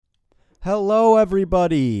Hello,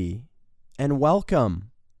 everybody, and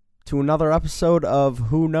welcome to another episode of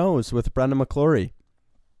Who Knows with Brendan McClory.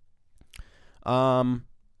 On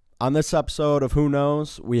this episode of Who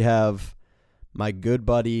Knows, we have my good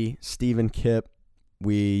buddy, Stephen Kipp.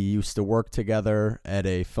 We used to work together at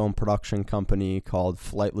a film production company called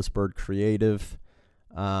Flightless Bird Creative.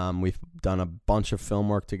 We've done a bunch of film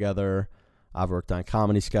work together. I've worked on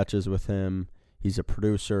comedy sketches with him. He's a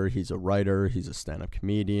producer, he's a writer, he's a stand-up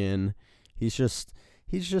comedian. He's just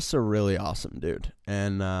a really awesome dude.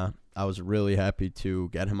 And I was really happy to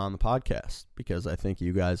get him on the podcast because I think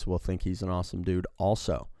you guys will think he's an awesome dude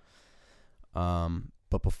also.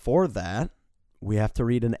 But before that, we have to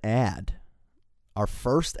read an ad. Our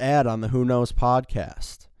first ad on the Who Knows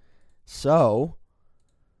podcast. So,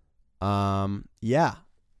 yeah.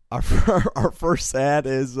 Our first ad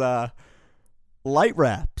is light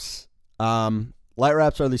wraps. Light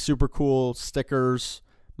wraps are these super cool stickers.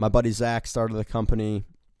 My buddy Zach started the company.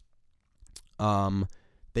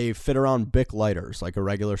 They fit around Bic lighters, like a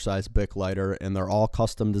regular size Bic lighter, and they're all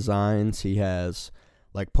custom designs. He has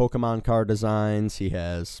like Pokemon card designs. He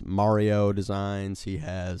has Mario designs. He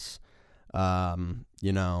has, Prison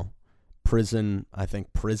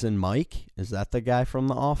Mike. Is that the guy from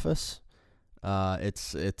The Office?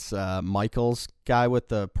 It's Michael's guy with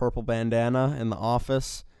the purple bandana in The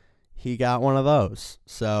Office. He got one of those.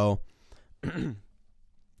 So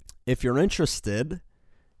if you're interested,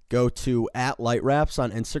 go to @LightWraps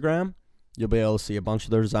on Instagram. You'll be able to see a bunch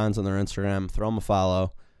of their designs on their Instagram. Throw them a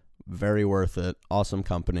follow. Very worth it. Awesome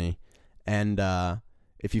company. And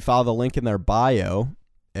if you follow the link in their bio,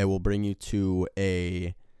 it will bring you to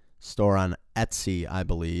a store on Etsy, I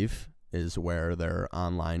believe, is where their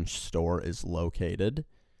online store is located.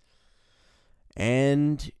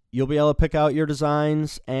 And you'll be able to pick out your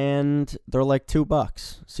designs, and they're like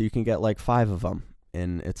 $2. So you can get like 5 of them,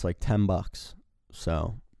 and it's like $10.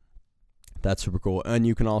 So that's super cool. And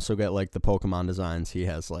you can also get like the Pokemon designs. He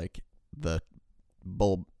has like the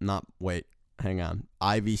Ivysaur,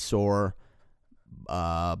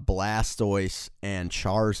 Blastoise, and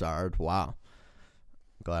Charizard. Wow.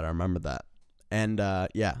 Glad I remembered that. And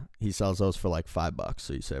yeah, he sells those for like $5,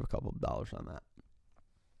 so you save a couple of dollars on that.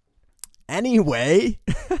 Anyway,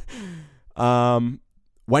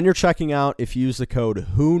 when you're checking out, if you use the code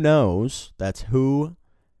Who Knows, that's Who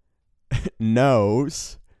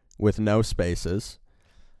Knows with no spaces,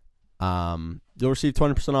 you'll receive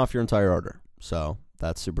 20% off your entire order. So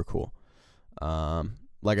that's super cool.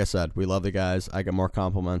 Like I said, we love the guys. I get more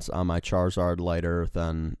compliments on my Charizard lighter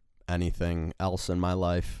than anything else in my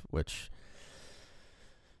life, which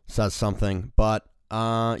says something. But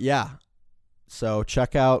yeah. So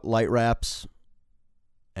check out Light Wraps,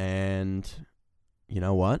 and you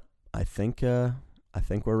know what? I think we're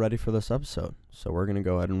ready for this episode. So we're gonna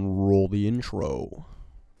go ahead and roll the intro.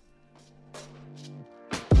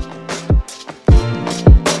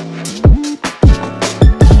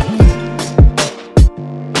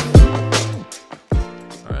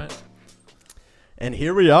 All right. And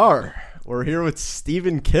here we are. We're here with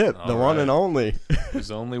Stephen Kipp, the one and only. There's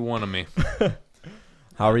only one of me.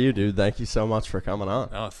 How are you, dude? Thank you so much for coming on.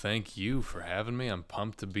 Oh, thank you for having me. I'm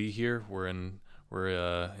pumped to be here. We're in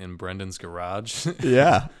Brendan's garage.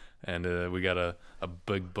 Yeah. And we got a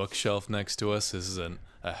big bookshelf next to us. This is a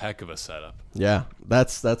heck of a setup. Yeah,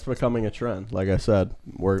 that's becoming a trend. Like I said,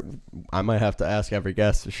 I might have to ask every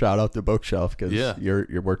guest to shout out the bookshelf because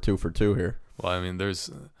we're 2 for 2 here. Well, I mean,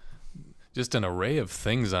 there's just an array of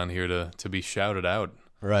things on here to be shouted out.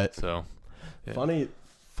 Right. So, yeah.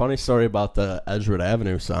 Funny story about the Edgewood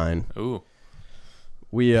Avenue sign. Ooh.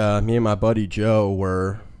 Me and my buddy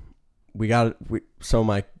Joe so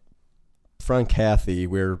my friend Kathy,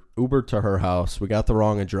 we're Ubered to her house. We got the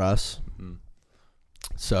wrong address. Mm-hmm.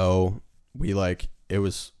 So it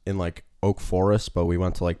was in like Oak Forest, but we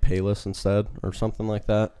went to like Payless instead or something like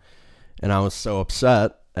that. And I was so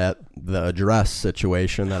upset at the address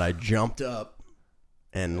situation that I jumped up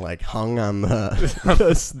and like hung on the on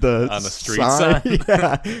the street sign.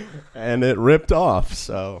 Yeah, and it ripped off.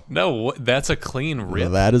 So no, that's a clean rip. No,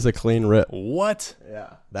 that is a clean rip. What?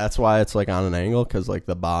 Yeah, that's why it's like on an angle, because like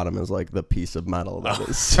the bottom is like the piece of metal that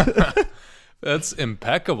is. That's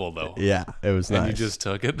impeccable though. Yeah, it was nice. And you just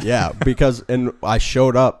took it. Yeah, and I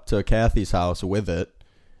showed up to Kathy's house with it,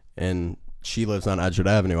 and she lives on Edgewood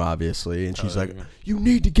Avenue, obviously, and she's like, "You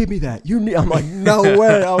need to give me that. I'm like, "No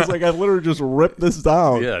way!" I was like, "I literally just ripped this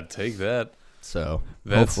down." Yeah, take that. So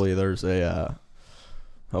hopefully there's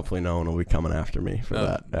hopefully no one will be coming after me for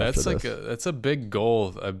that. That's a big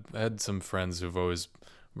goal. I've had some friends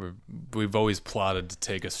we've always plotted to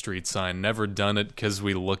take a street sign. Never done it because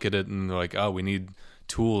we look at it and we're like, oh, we need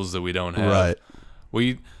tools that we don't have.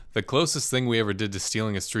 Right. The closest thing we ever did to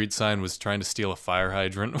stealing a street sign was trying to steal a fire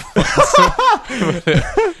hydrant.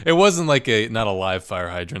 It wasn't like not a live fire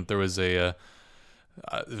hydrant. There was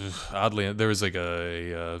oddly, there was like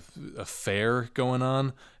a fair going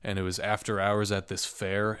on, and it was after hours at this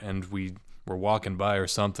fair, and we were walking by or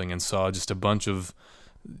something and saw just a bunch of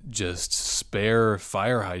just spare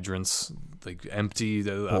fire hydrants, like empty,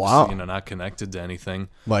 obviously, not connected to anything.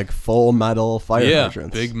 Like full metal fire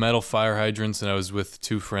hydrants. Yeah, big metal fire hydrants. And I was with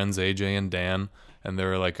two friends, AJ and Dan, and they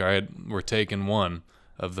were like, all right, we're taking one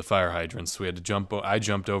of the fire hydrants. We had to jump. I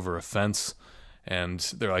jumped over a fence, and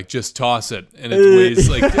they're like, just toss it. And it weighs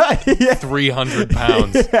like 300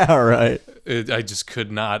 pounds. Yeah, right. I just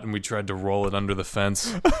could not, and we tried to roll it under the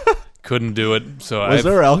fence. Couldn't do it. So was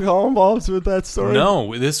there alcohol involved with that story?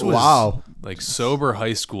 No, this was like sober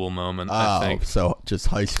high school moment, I think. So just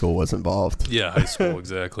high school was involved. Yeah, high school,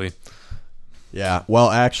 exactly. Yeah, well,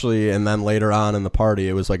 actually, and then later on in the party,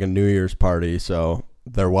 it was like a New Year's party, so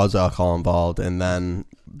there was alcohol involved, and then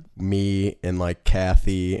me and like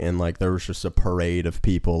Kathy, and like there was just a parade of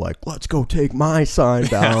people like, let's go take my sign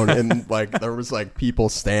down, and like there was like people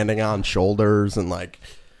standing on shoulders, and like,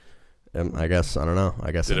 I guess, I don't know.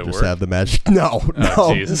 I guess I just had the magic. No.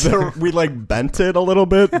 We like bent it a little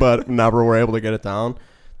bit, but never were able to get it down.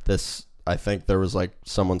 I think there was like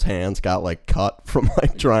someone's hands got like cut from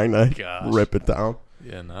like trying to rip it down.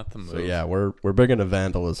 Yeah, not the move. So yeah, we're big into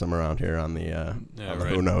vandalism around here on the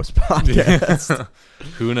Who Knows podcast.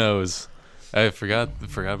 Who knows? I forgot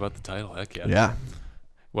about the title. Heck yeah. Yeah.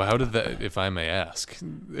 Well, how did that, if I may ask,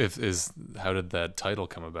 how did that title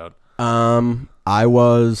come about? I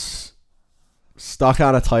was stuck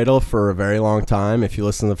on a title for a very long time. If you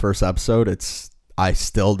listen to the first episode, I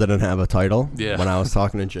still didn't have a title when I was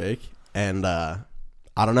talking to Jake, and I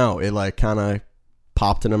don't know, it like kind of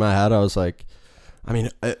popped into my head. I was like, I mean,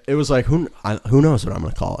 it was like who knows what I'm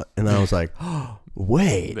gonna call it, and then I was like, oh,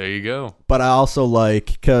 wait, there you go. But I also like,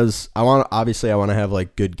 because I want to have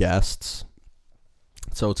like good guests,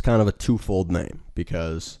 so it's kind of a twofold name,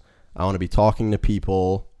 because I want to be talking to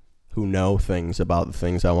people who know things about the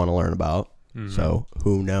things I want to learn about. Mm-hmm. So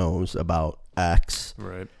who knows about X?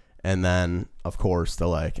 Right. And then, of course, the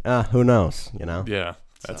like, who knows, you know? Yeah,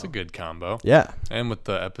 that's a good combo. Yeah. And with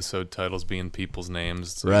the episode titles being people's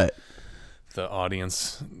names. Right. The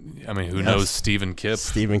audience, I mean, who knows Stephen Kipp?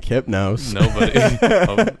 Stephen Kipp knows. Nobody.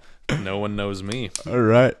 No one knows me. All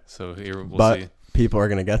right. So here we'll see. People are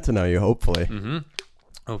going to get to know you, hopefully. Mm-hmm.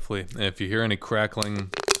 Hopefully. And if you hear any crackling,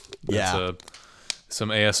 that's some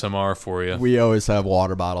ASMR for you. We always have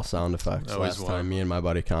water bottle sound effects. Last time, me and my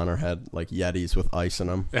buddy Connor had like Yetis with ice in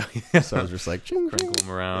them. So I was just like, crinkle them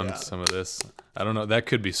around. Some of this. I don't know. That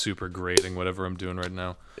could be super grating, whatever I'm doing right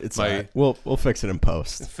now. It's right. We'll fix it in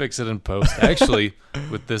post. Fix it in post. Actually,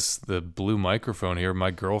 with the blue microphone here,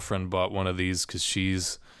 my girlfriend bought one of these because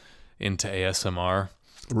she's into ASMR.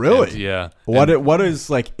 Really? And, yeah. What is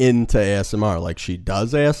like into ASMR? Like she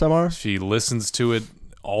does ASMR? She listens to it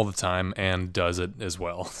all the time and does it as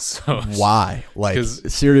well. So why? Like,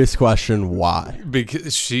 serious question, why?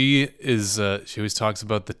 Because she always talks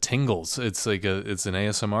about the tingles. It's like it's an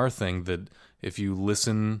ASMR thing that if you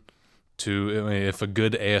listen to, I mean, if a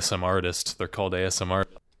good ASMR artist, they're called ASMR.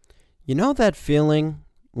 You know that feeling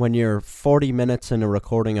when you're 40 minutes into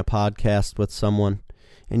recording a podcast with someone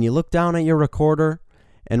and you look down at your recorder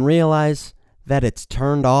and realize that it's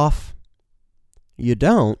turned off? You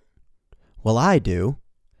don't? Well, I do.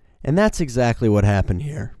 And that's exactly what happened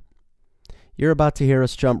here. You're about to hear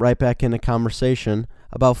us jump right back into conversation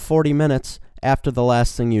about 40 minutes after the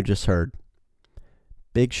last thing you just heard.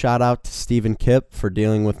 Big shout out to Stephen Kipp for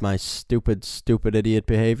dealing with my stupid idiot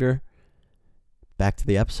behavior. Back to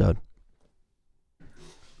the episode.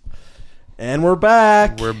 And we're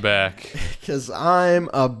back. We're back. Because I'm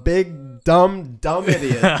a big, dumb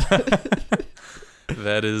idiot.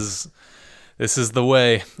 This is the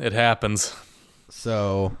way it happens.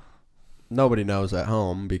 So, nobody knows at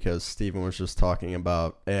home because Steven was just talking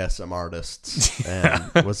about ASM artists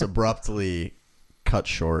and was abruptly cut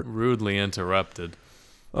short. Rudely interrupted.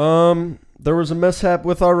 There was a mishap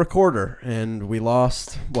with our recorder, and we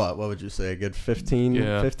lost, what would you say, a good 15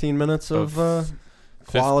 minutes of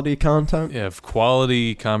quality content? Yeah, of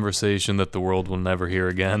quality conversation that the world will never hear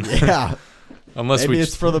again. Yeah. Unless maybe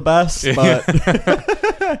it's for the best, but...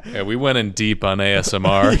 Yeah, we went in deep on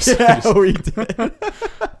ASMR. Yeah, we did.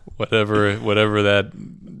 whatever that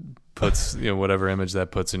puts, whatever image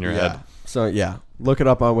that puts in your head. So, yeah, look it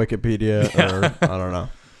up on Wikipedia, or, I don't know,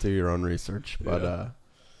 do your own research. But,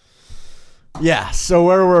 Yeah. So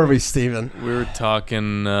where were we, Steven? We were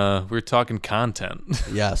talking content.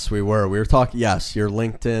 Yes, we were. We were talking. Yes, your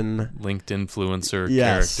LinkedIn influencer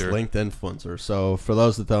yes, character. LinkedIn influencer. So for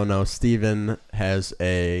those that don't know, Steven has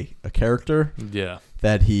a character Yeah.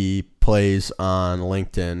 that he plays on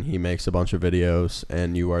LinkedIn. He makes a bunch of videos,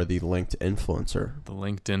 and you are the linked influencer. The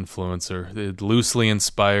LinkedIn influencer, loosely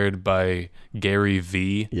inspired by Gary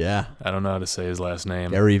V. Yeah. I don't know how to say his last name.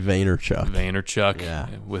 Gary Vaynerchuk. Vaynerchuk. Yeah.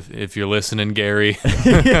 If you're listening, Gary,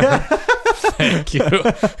 thank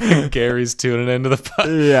you. Gary's tuning into the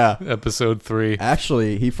Yeah. episode 3.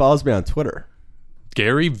 Actually, he follows me on Twitter.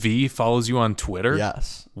 Gary V follows you on Twitter?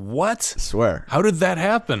 Yes. What? I swear. How did that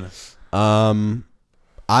happen? I'm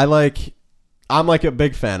like a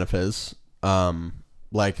big fan of his.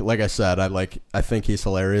 Like I said, I think he's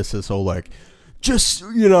hilarious. His whole just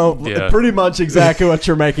pretty much exactly what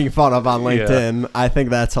you're making fun of on LinkedIn. Yeah. I think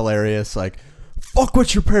that's hilarious. Like, fuck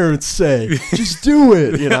what your parents say, just do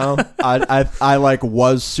it. I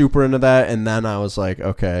was super into that, and then I was like,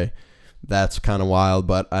 okay, that's kind of wild,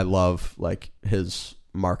 but I love his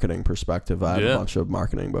marketing perspective. I have a bunch of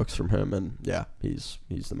marketing books from him, and yeah, he's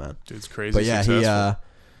the man. Dude's crazy. But yeah, successful.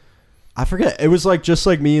 I forget. It was just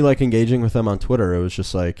me engaging with him on Twitter. It was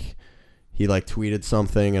just he tweeted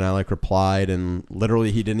something and I replied, and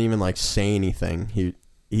literally he didn't even say anything.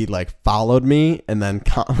 He followed me and then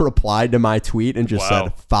replied to my tweet and just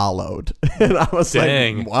said followed. And I was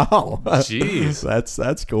Dang. Wow. Jeez.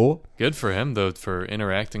 That's cool. Good for him though, for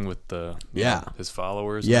interacting with his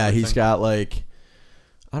followers. Yeah, he's got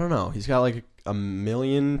I don't know. He's got 1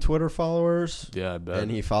 million Twitter followers. Yeah, I bet.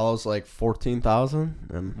 And he follows 14,000.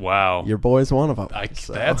 And wow, your boy's one of them.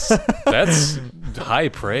 That's high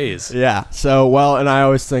praise. Yeah. So and I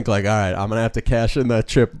always think all right, I'm gonna have to cash in that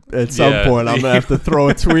chip at some point. I'm gonna have to throw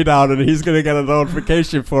a tweet out, and he's gonna get a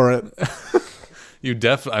notification for it. You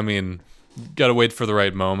gotta wait for the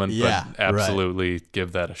right moment. Yeah, but absolutely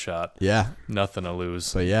give that a shot. Yeah, nothing to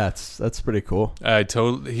lose. But yeah, that's pretty cool.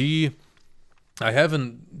 I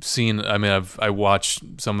haven't seen. I mean, I watch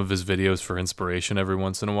some of his videos for inspiration every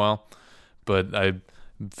once in a while, but I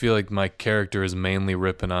feel like my character is mainly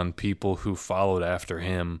ripping on people who followed after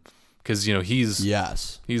him, because he's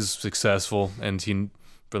successful, and he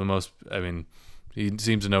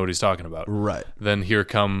seems to know what he's talking about. Right. Then here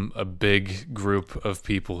come a big group of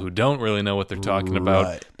people who don't really know what they're talking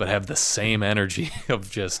about, but have the same energy of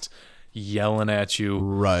just yelling at you.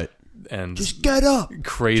 Right. And just get up,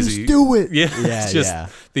 crazy, just do it. Yeah,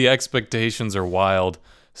 the expectations are wild.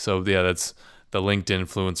 So yeah, that's the LinkedIn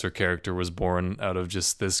influencer character was born out of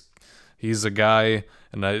just this. He's a guy,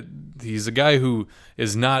 he's a guy who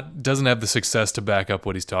doesn't have the success to back up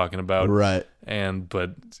what he's talking about, right?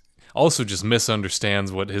 But also just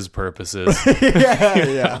misunderstands what his purpose is.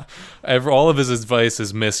 yeah. All of his advice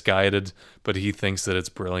is misguided, but he thinks that it's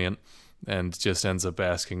brilliant. And just ends up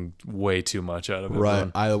asking way too much out of it.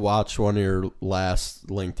 Right. I watched one of your last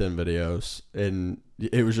LinkedIn videos, and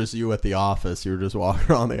it was just you at the office. You were just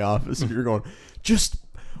walking around the office, and you're going, just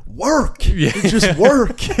work. Yeah. Just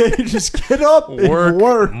work. Just get up and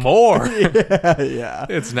work more. Yeah.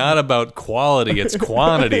 It's not about quality. It's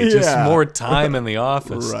quantity. Just more time in the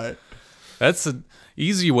office. Right. That's an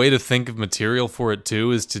easy way to think of material for it,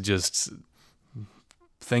 too, is to just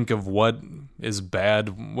think of what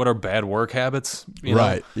are bad work habits,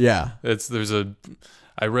 right? Yeah.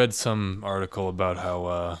 I read some article about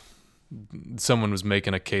how someone was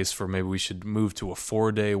making a case for maybe we should move to a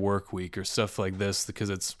 4-day work week or stuff like this, because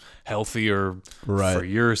it's healthier for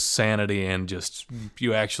your sanity, and just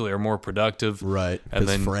you actually are more productive. Right. And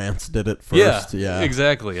then France did it first. Yeah.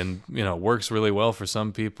 Exactly. And works really well for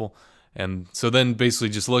some people. And so then basically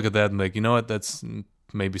just look at that and you know what, that's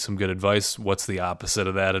maybe some good advice. What's the opposite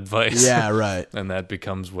of that advice? Yeah, right. And that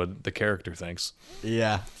becomes what the character thinks.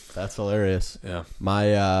 Yeah, that's hilarious. Yeah.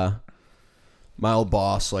 My old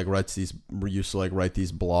boss used to write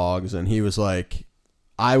these blogs, and he was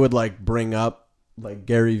I would bring up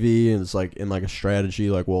Gary V, and it's in a strategy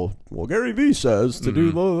well Gary V says to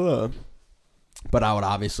do blah, blah, blah. But I would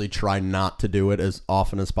obviously try not to do it as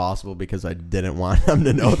often as possible, because I didn't want him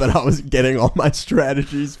to know that I was getting all my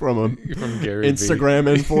strategies from Gary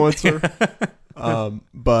Instagram influencer.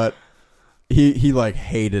 But he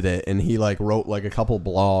hated it, and he wrote a couple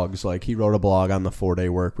blogs. He wrote a blog on the 4-day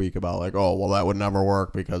work week about that would never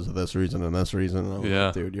work because of this reason and this reason. And I was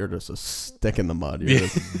like, dude, you're just a stick in the mud. You're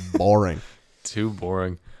just boring. Too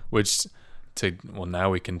boring. Which now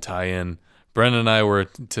we can tie in Brendan and I were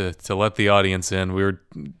to let the audience in. We were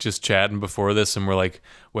just chatting before this, and we're like,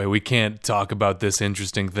 "Wait, we can't talk about this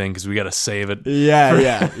interesting thing because we got to save it."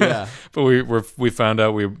 Yeah. But we found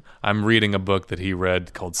out I'm reading a book that he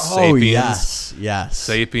read called Oh, Sapiens. yes.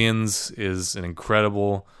 Sapiens is an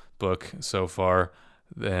incredible book so far,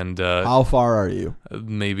 and How far are you?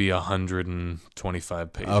 maybe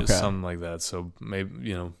 125 pages, Okay. something like that. So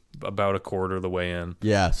maybe about a quarter of the way in.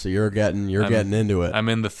 Yeah, so you're getting into it. I'm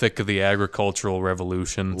in the thick of the agricultural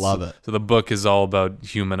revolution. Love it. So the book is all about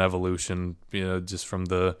human evolution, just from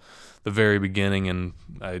the very beginning, and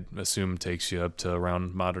I assume takes you up to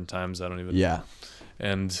around modern times. I don't even Yeah.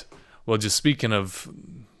 And well, just speaking of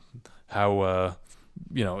how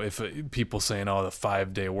if people saying, "Oh, the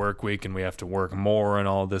 5-day work week and we have to work more," and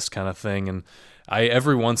all this kind of thing, and I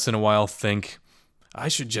every once in a while think I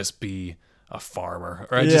should just be a farmer,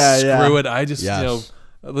 or screw it. I just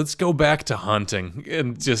let's go back to hunting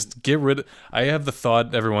and just get rid of. I have the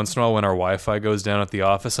thought every once in a while when our Wi-Fi goes down at the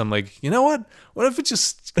office, I'm like, you know what? What if it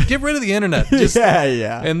just get rid of the internet? Just,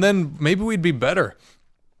 yeah. And then maybe we'd be better.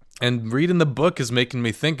 And reading the book is making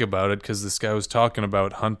me think about it, because this guy was talking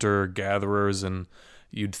about hunter-gatherers, and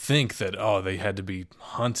you'd think that, they had to be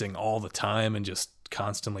hunting all the time and just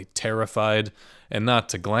constantly terrified. And not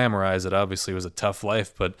to glamorize it, obviously it was a tough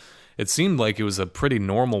life, but it seemed like it was a pretty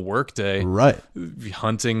normal work day. Right.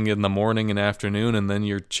 Hunting in the morning and afternoon, and then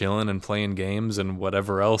you're chilling and playing games and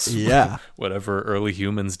whatever else. Yeah. Whatever early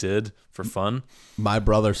humans did for fun. My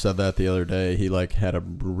brother said that the other day. He had a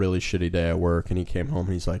really shitty day at work, and he came home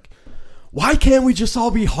and he's like, "Why can't we just all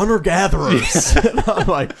be hunter-gatherers?" And I'm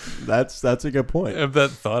like, that's a good point. I have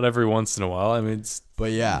that thought every once in a while. I mean, it's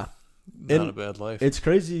But yeah, not a bad life. it's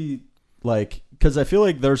crazy, because I feel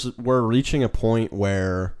like we're reaching a point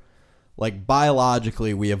where,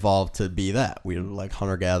 biologically we evolved to be that. We're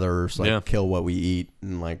hunter-gatherers, kill what we eat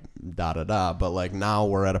and da-da-da. But now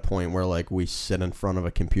we're at a point where we sit in front of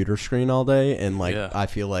a computer screen all day, and I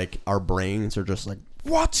feel like our brains are just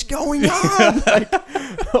what's going on?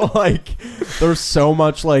 There's so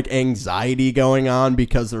much anxiety going on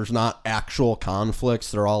because there's not actual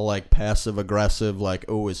conflicts. They're all passive aggressive,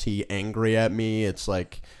 oh, is he angry at me? It's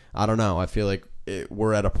I don't know. I feel like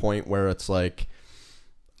we're at a point where it's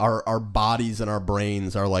our bodies and our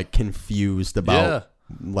brains are confused about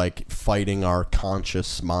fighting our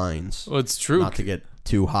conscious minds. Well, it's true. Not to get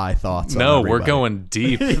too high thoughts. No, on we're going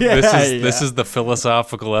deep. This is the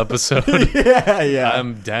philosophical episode. Yeah.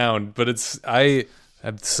 I'm down, but I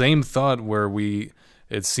have the same thought where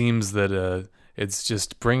it seems that it's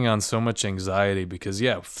just bringing on so much anxiety because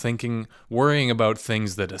worrying about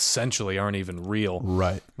things that essentially aren't even real.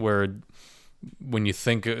 Right. Where when you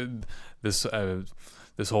think this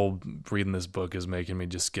whole reading this book is making me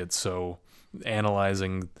just get so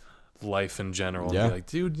analyzing life in general. Yeah. Be like,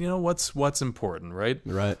 dude, what's important, right?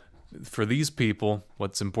 Right. For these people,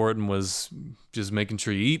 what's important was just making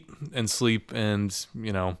sure you eat and sleep, and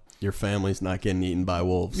your family's not getting eaten by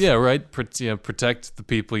wolves. Yeah, right. Protect the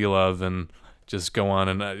people you love, and just go on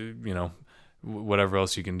and whatever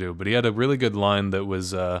else you can do. But he had a really good line that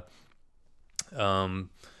was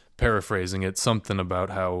paraphrasing it, something about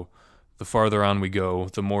how the farther on we go,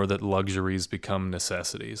 the more that luxuries become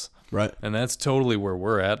necessities. Right. And that's totally where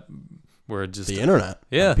we're at. We're just the internet.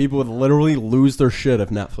 Yeah. People would literally lose their shit if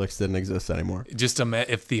Netflix didn't exist anymore. Just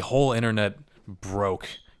if the whole internet broke.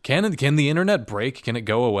 Can the internet break? Can it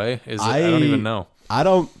go away? I don't even know. I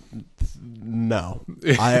don't know.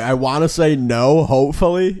 I want to say no,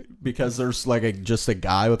 hopefully, because there's just a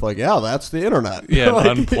guy with that's the internet. Yeah,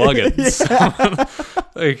 unplug it.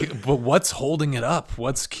 Yeah. But what's holding it up?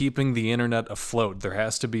 What's keeping the internet afloat? There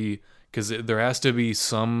has to be, because there has to be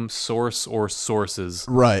some source or sources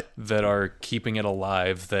right that are keeping it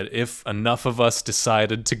alive, that if enough of us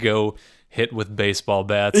decided to go hit with baseball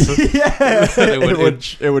bats,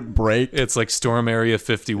 it would break. It's like Storm Area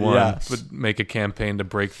 51, yes. Would make a campaign to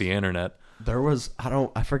break the internet. There was,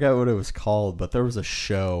 I forget what it was called, but there was a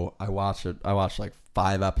show. I watched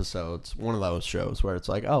 5 episodes. One of those shows where it's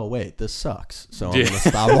oh wait, this sucks, so I'm gonna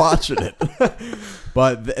stop watching it.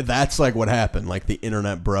 But that's what happened. The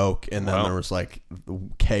internet broke, and then there was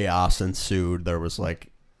chaos ensued. There was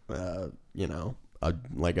a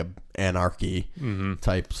anarchy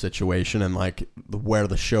type situation, and where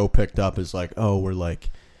the show picked up is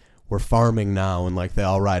we're farming now, and they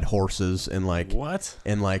all ride horses, and what?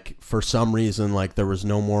 And for some reason there was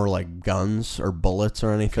no more guns or bullets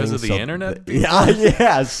or anything because of the internet.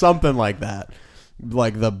 Yeah, something like that.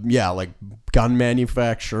 Gun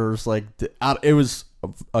manufacturers. It was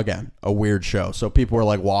again a weird show. So people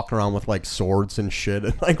were walking around with swords and shit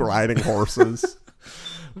and riding horses.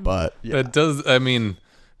 But yeah. It does. I mean,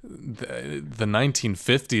 the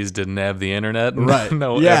 1950s didn't have the internet. Right.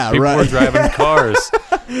 No, Yeah, people right. were driving cars.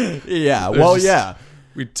 Yeah. Well, just- yeah.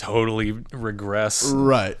 We totally regress.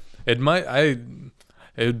 Right. It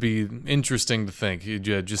would be interesting to think. You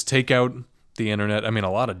just take out the internet. I mean,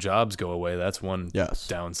 a lot of jobs go away. That's one Yes.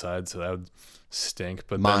 downside. So that would stink.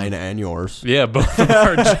 But Mine then, and yours. yeah, both of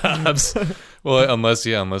our jobs. Well,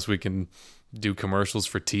 unless we can do commercials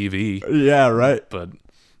for TV. Yeah. Right. But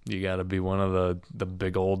you got to be one of the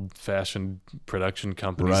big old fashioned production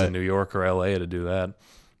companies Right. in New York or LA to do that.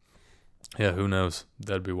 Yeah, who knows?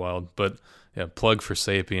 That'd be wild. But yeah, plug for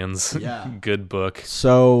Sapiens. Yeah. Good book.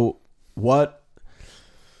 So, what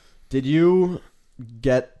did you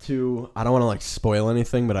get to? I don't want to like spoil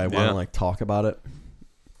anything, but I want Yeah. to like talk about it.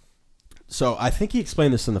 So, I think he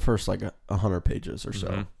explained this in the first like 100 pages or so,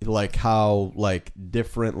 Mhm. like how like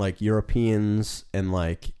different like Europeans and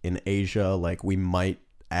like in Asia, like we might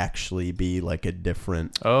actually be like a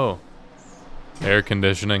different. Oh, air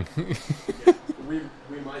conditioning.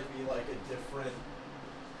 We might be like a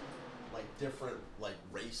different like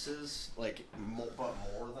races, like but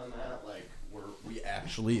more than that, like we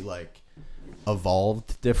actually like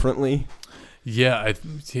evolved differently. Yeah, I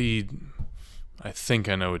think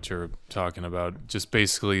I know what you're talking about. Just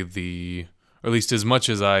basically or at least as much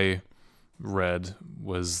as I read,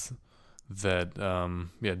 was that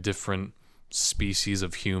different species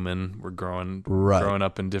of human were growing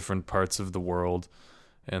up in different parts of the world,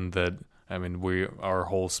 and that I mean our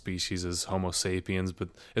whole species is Homo sapiens. But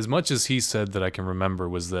as much as he said that I can remember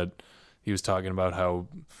was that he was talking about how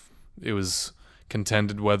it was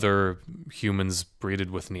contended whether humans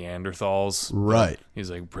breeded with Neanderthals. Right.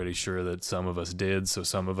 He's like pretty sure that some of us did, so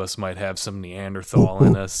some of us might have some Neanderthal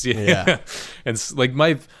in us. Yeah. And like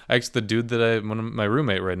the dude that my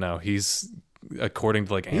roommate right now, he's according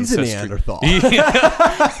to like He's a ancestry. Neanderthal.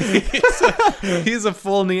 He's a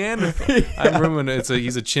full Neanderthal. Yeah. I'm rooming.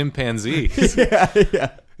 He's a chimpanzee.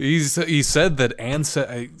 Yeah. He said that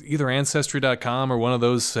either Ancestry.com or one of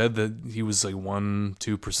those said that he was like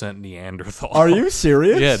 1-2% Neanderthal. Are you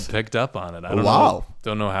serious? Yeah, picked up on it. I don't Wow. know.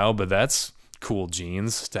 Don't know how, but that's cool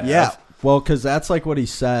genes to have. Yeah. Well, because that's like what he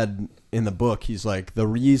said in the book. He's like, the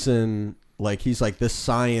reason, like, he's like, this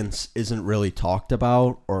science isn't really talked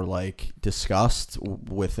about or like discussed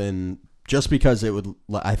within, just because it would,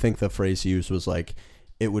 I think the phrase he used was like,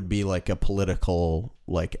 it would be like a political,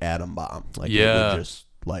 like, atom bomb. Like, it Yeah. would just,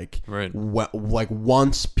 like, Right. like,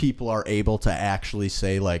 once people are able to actually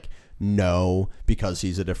say, like, no, because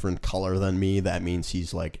he's a different color than me, that means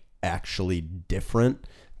he's, like, actually different.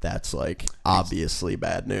 That's like obviously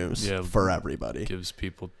bad news for everybody. Gives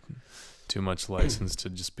people too much license to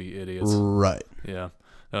just be idiots. Right. Yeah,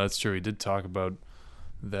 no, that's true. He did talk about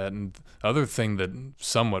that, and the other thing that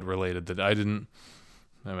somewhat related that I didn't.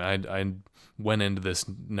 I mean, I went into this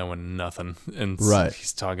knowing nothing, and Right.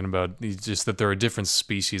 he's talking about just that there are different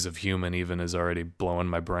species of human. Even is already blowing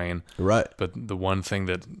my brain. Right. But the one thing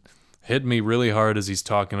that hit me really hard as he's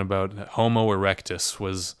talking about Homo erectus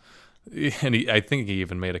was. And I think he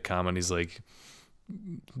even made a comment. He's like,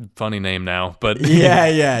 funny name now, but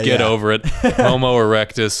get over it. Homo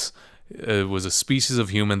erectus was a species of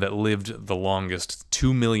human that lived the longest,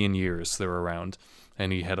 2 million years they were around.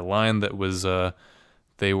 And he had a line that was, that's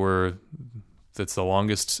the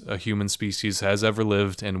longest a human species has ever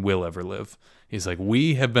lived and will ever live. He's like,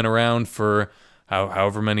 we have been around for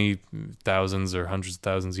however many thousands or hundreds of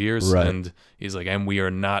thousands of years. Right. And he's like, and we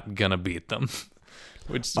are not going to beat them.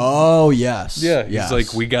 Which, yes. yeah, he's yes.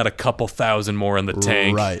 like, we got a couple thousand more in the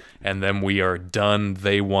tank, Right. and then we are done.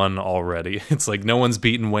 They won already. It's like no one's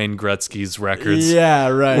beaten Wayne Gretzky's records. Yeah,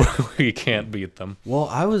 right. We can't beat them. Well,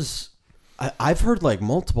 I've heard like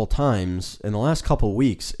multiple times in the last couple of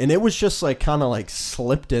weeks, and it was just like kind of like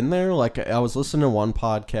slipped in there. Like I was listening to one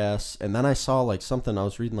podcast, and then I saw like something. I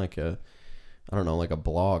was reading like a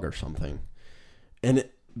blog or something, and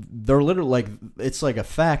they're literally like, it's like a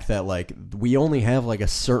fact that like we only have like a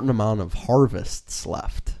certain amount of harvests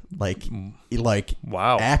left. Like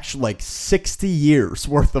Wow. actually like 60 years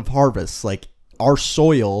worth of harvests. Like our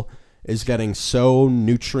soil is getting so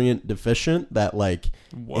nutrient deficient that like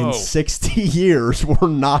Whoa. in 60 years we're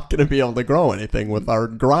not going to be able to grow anything with our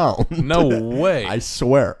ground. No way. I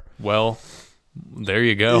swear. Well, there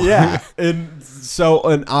you go. Yeah. And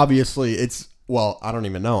obviously it's, well, I don't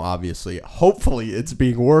even know, obviously. Hopefully it's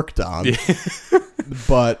being worked on.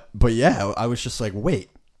 But yeah, I was just like, wait,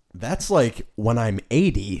 that's like when I'm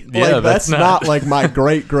 80. Yeah, Like that's not like my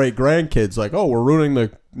great grandkids like, oh, we're ruining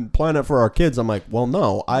the planet for our kids. I'm like, well,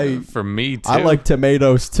 no, For me too. I like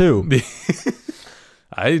tomatoes too.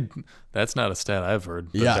 That's not a stat I've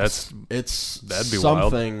heard. But Yeah, that'd be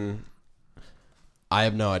something. I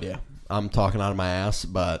have no idea. I'm talking out of my ass,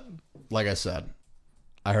 but like I said,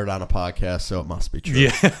 I heard on a podcast, so it must be true.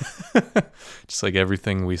 Yeah. Just like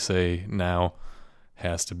everything we say now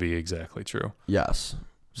has to be exactly true. Yes.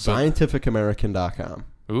 ScientificAmerican.com.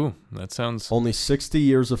 Ooh, that sounds... Only 60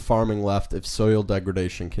 years of farming left if soil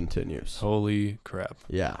degradation continues. Holy crap.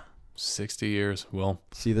 Yeah. 60 years. Well,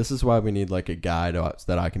 see, this is why we need like a guy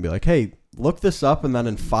that I can be like, hey, look this up, and then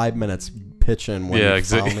in 5 minutes pitch in when you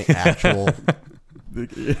found the actual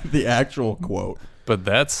the actual quote. But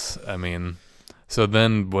that's, I mean, so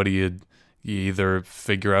then what do you either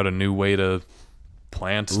figure out a new way to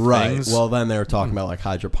plant things? Well, then they were talking about like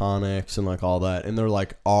hydroponics and like all that, and there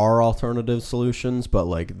like are alternative solutions, but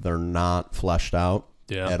like they're not fleshed out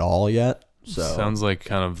at all yet. So sounds like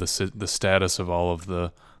kind of the status of all of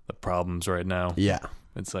the problems right now. Yeah,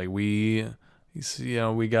 it's like we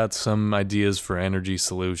got some ideas for energy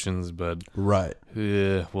solutions, but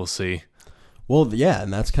we'll see. Well, yeah,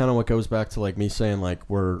 and that's kind of what goes back to like me saying like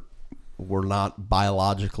we're not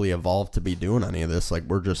biologically evolved to be doing any of this. Like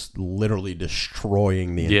we're just literally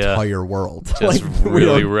destroying the entire world. Just like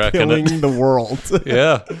really we are killing the world.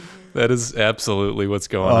 Yeah, that is absolutely what's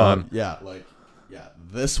going on. Yeah,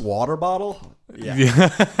 this water bottle.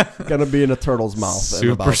 Gonna be in a turtle's mouth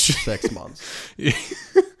in about 6 months.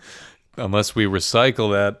 Unless we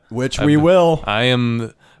recycle that, which we will. I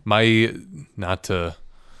am not to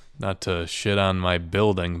shit on my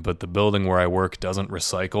building, but the building where I work doesn't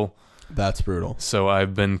recycle. That's brutal. So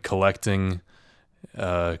I've been collecting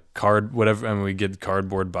we get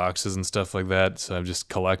cardboard boxes and stuff like that, so I just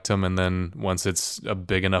collect them, and then once it's a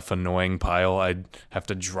big enough annoying pile, I'd have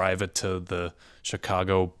to drive it to the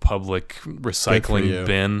Chicago public recycling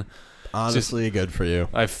bin. Honestly, good for you.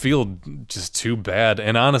 I feel just too bad,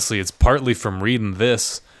 and honestly, it's partly from reading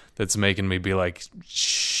this that's making me be like,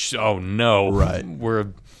 oh no. Right.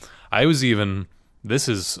 This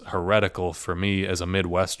is heretical for me as a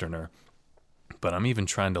Midwesterner, but I'm even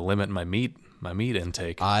trying to limit my meat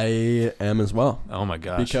intake. I am as well. Oh my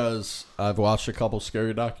gosh. Because I've watched a couple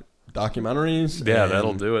scary documentaries. Yeah,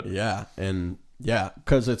 that'll do it. Yeah, and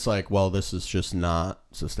because it's like, well, this is just not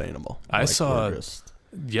sustainable. I saw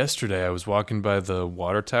yesterday I was walking by the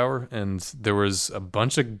water tower, and there was a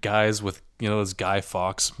bunch of guys with, those Guy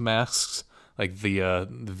Fawkes masks, like the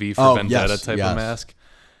V for Vendetta type of mask.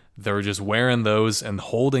 They were just wearing those and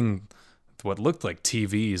holding what looked like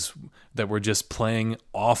TVs that were just playing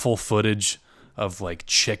awful footage of like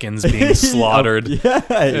chickens being slaughtered.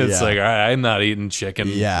 It's like, all right, I'm not eating chicken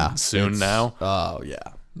soon now. Oh yeah.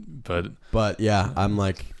 But yeah, I'm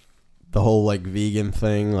like the whole like vegan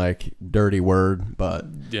thing, like dirty word, but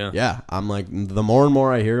yeah, I'm like the more and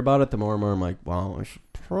more I hear about it, the more and more I'm like, well, I should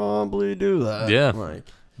probably do that. Yeah, like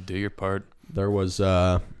do your part. There was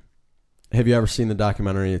have you ever seen the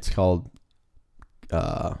documentary? It's called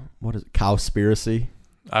what is it? Cowspiracy.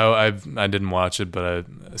 I didn't watch it, but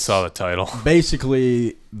I saw the title.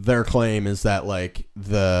 Basically, their claim is that like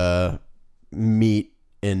the meat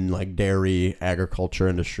in like dairy agriculture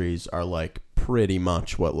industries are like pretty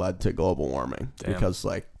much what led to global warming. Damn. Because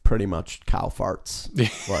like pretty much cow farts,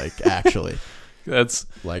 like actually. That's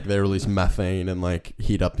like they release methane and like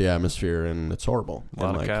heat up the atmosphere, and it's horrible. A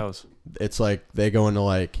lot of cows. It's like they go into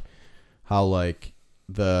like how like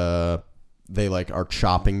they like are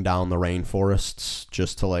chopping down the rainforests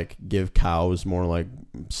just to like give cows more like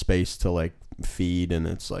space to like feed, and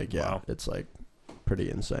it's like it's like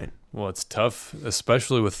pretty insane. Well, it's tough,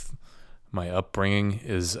 especially with my upbringing.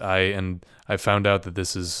 I found out that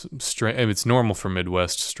this is strange. It's normal for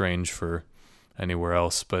Midwest, strange for anywhere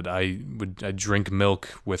else. But I drink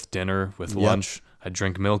milk with dinner, with lunch. I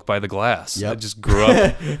drink milk by the glass. I just grew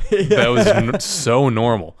up. That was so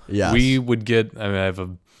normal. Yes. We would get. I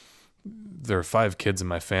mean, there are 5 kids in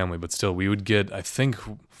my family, but still, we would get. I think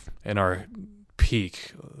in our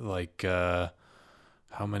peak, like.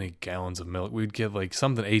 How many gallons of milk? We'd get like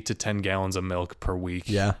something 8 to 10 gallons of milk per week.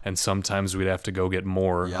 Yeah. And sometimes we'd have to go get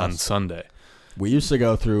more on Sunday. We used to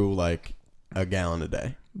go through like a gallon a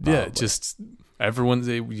day. Probably. Yeah, just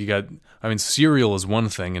cereal is one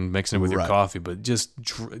thing and mixing it with your coffee, but just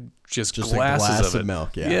glasses a glass of it.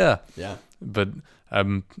 Milk, yeah. Yeah. But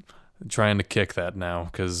I'm trying to kick that now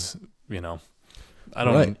because, I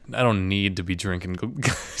don't need to be drinking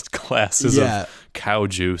glasses of cow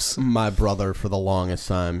juice. My brother, for the longest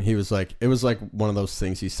time, it was like one of those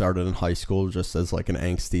things he started in high school just as like an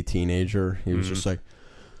angsty teenager. He was just like,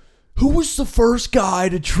 who was the first guy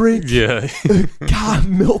to drink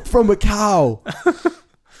milk from a cow?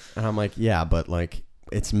 And I'm like, yeah, but like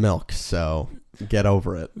it's milk, so get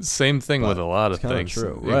over it. Same thing with a lot of things.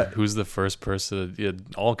 True, right? Who's the first person?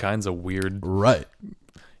 All kinds of weird. Right.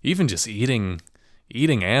 Even just eating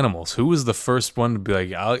eating animals. Who was the first one to be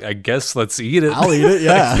like, I guess let's eat it? I'll eat it,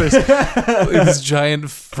 yeah. This giant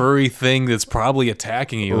furry thing that's probably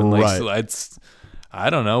attacking you. And I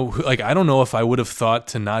don't know. Like, I don't know if I would have thought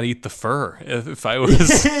to not eat the fur if I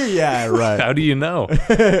was. Yeah, right. How do you know?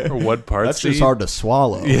 Or what parts? That's just hard to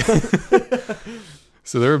swallow. Yeah.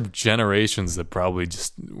 So there are generations that probably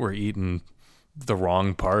just were eating the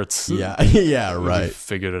wrong parts. Yeah, yeah, right. We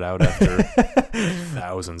figured it out after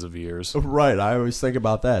thousands of years. Right. I always think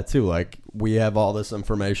about that too. Like, we have all this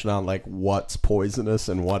information on like what's poisonous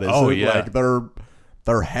and what isn't. Oh, yeah. Like,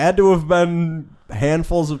 there had to have been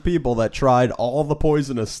handfuls of people that tried all the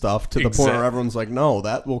poisonous stuff to the point where everyone's like, no,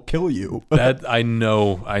 that will kill you. That I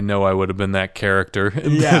know I would have been that character.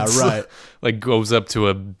 Yeah, right. Like, goes up to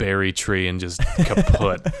a berry tree and just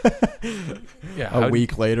kaput. Yeah. A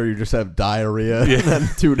week later, you just have diarrhea, and then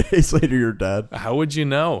 2 days later, you're dead. How would you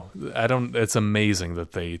know? It's amazing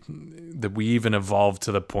that we even evolved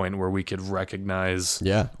to the point where we could recognize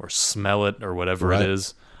or smell it or whatever it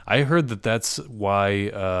is. I heard that's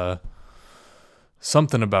why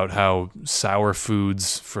something about how sour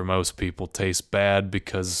foods for most people taste bad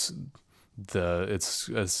because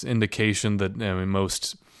it's indication that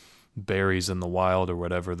most berries in the wild or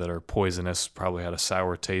whatever that are poisonous probably had a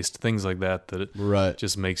sour taste, things like that it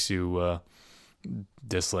just makes you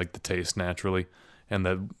dislike the taste naturally, and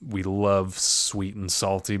that we love sweet and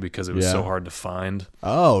salty because it was so hard to find.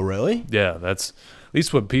 Oh, really? Yeah, that's at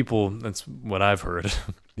least that's what I've heard.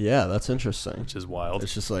 Yeah, that's interesting. Which is wild.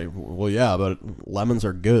 It's just like, well, yeah, but lemons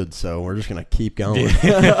are good, so we're just going to keep going.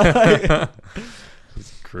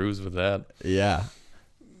 Just cruise with that. Yeah.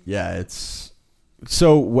 Yeah, it's...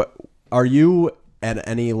 So, what are you at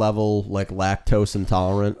any level, like, lactose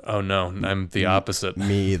intolerant? Oh, no. I'm the opposite.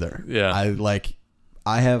 Me either. Yeah.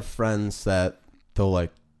 I have friends that they'll,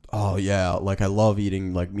 like, oh, yeah, like, I love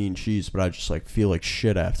eating, like, meat and cheese, but I just, like, feel like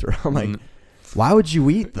shit after. I'm like, why would you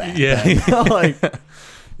eat that? Yeah. Like...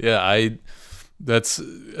 Yeah,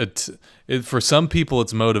 for some people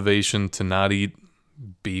it's motivation to not eat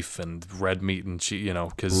beef and red meat and cheese,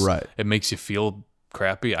 because it makes you feel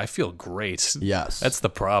crappy. I feel great. Yes. That's the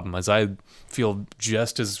problem, is I feel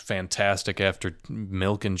just as fantastic after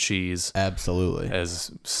milk and cheese. Absolutely.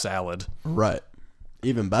 As salad. Right.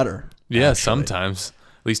 Even better. Yeah, actually. Sometimes.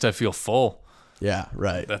 At least I feel full. Yeah,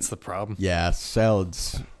 right. That's the problem. Yeah,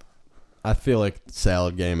 salads... I feel like the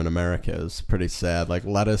salad game in America is pretty sad. Like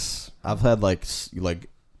lettuce, I've had like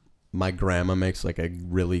my grandma makes like a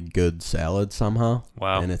really good salad somehow.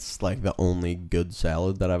 Wow. And it's like the only good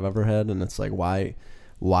salad that I've ever had. And it's like, why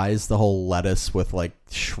is the whole lettuce with like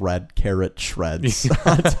carrot shreds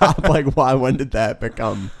on top? Like, when did that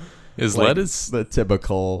become? Is like, lettuce the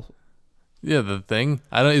typical? Yeah, the thing.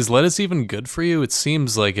 Is lettuce even good for you? It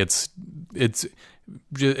seems like it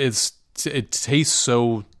tastes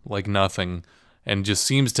so like nothing and just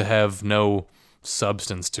seems to have no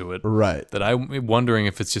substance to it. Right. That I'm wondering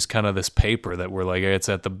if it's just kind of this paper that we're like, it's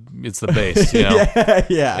the base,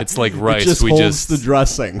 Yeah. It's like rice. It just holds the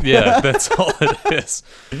dressing. Yeah, that's all it is.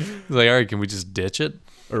 It's like, all right, can we just ditch it?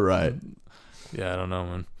 Right. Yeah, I don't know,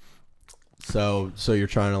 man. So you're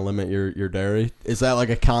trying to limit your dairy? Is that like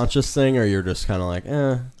a conscious thing, or you're just kind of like,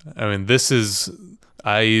 eh? I mean,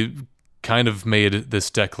 I kind of made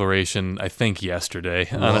this declaration, I think, yesterday,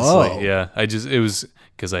 honestly. Whoa. Yeah. It was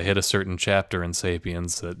because I hit a certain chapter in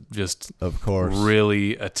Sapiens that just of course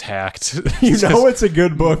really attacked. It's a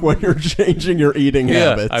good book when you're changing your eating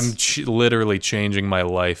habits. I'm literally changing my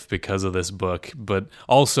life because of this book. But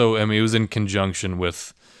also, I mean, it was in conjunction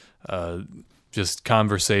with just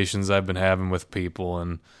conversations I've been having with people,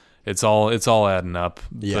 and it's all adding up.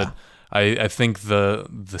 Yeah. But I think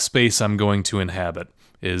the space I'm going to inhabit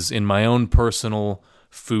is in my own personal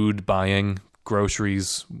food buying,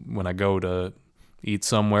 groceries, when I go to eat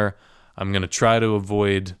somewhere. I'm going to try to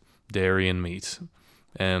avoid dairy and meat.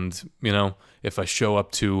 And, if I show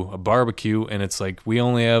up to a barbecue and it's like, we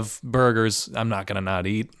only have burgers, I'm not going to not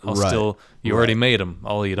eat. You already made them.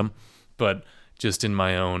 I'll eat them. But just in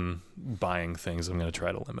my own buying things, I'm going to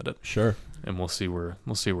try to limit it. Sure. And we'll see where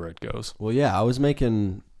it goes. Well, yeah, I was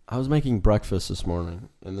making breakfast this morning,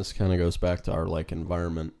 and this kind of goes back to our like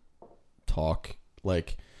environment talk.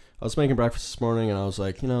 Like, I was making breakfast this morning, and I was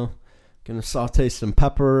like, gonna saute some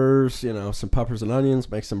peppers, some peppers and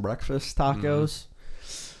onions, make some breakfast tacos.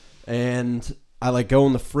 And I like go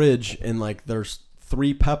in the fridge, and like there's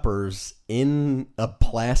 3 peppers in a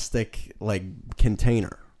plastic like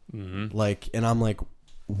container. Like, and I'm like,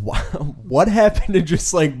 what happened to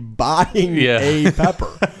just like buying a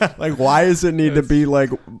pepper? Like, why does it need to be like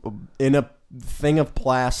in a thing of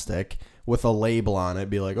plastic with a label on it,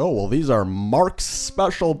 be like, oh, well, these are Mark's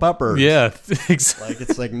special peppers. Yeah, exactly. Like,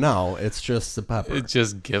 it's like, no, it's just the pepper.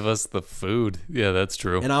 Just give us the food. Yeah, that's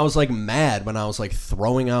true. And I was like mad when I was like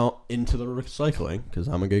throwing out into the recycling, because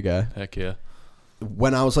I'm a good guy. Heck yeah.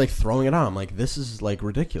 When I was like throwing it out, I'm like, this is like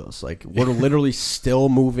ridiculous. Like, we're literally still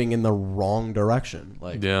moving in the wrong direction.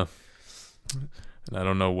 Like, Yeah. And I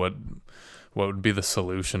don't know what would be the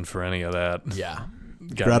solution for any of that. yeah.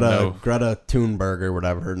 Gotta know. Greta Thunberg or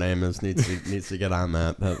whatever her name is needs to get on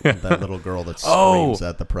that little girl that screams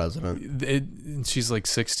at the president. She's like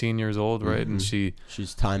 16 years old, right? And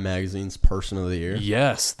she's Time Magazine's Person of the Year.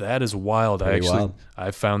 Yes, that is wild. Pretty wild. I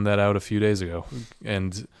found that out a few days ago,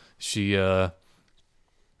 and she had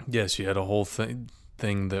a whole thing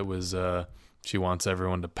that was she wants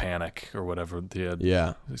everyone to panic or whatever.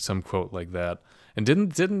 Yeah, some quote like that. And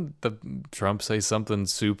didn't the Trump say something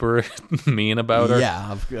super mean about her?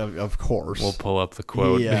 Yeah, of course. We'll pull up the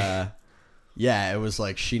quote. Yeah, it was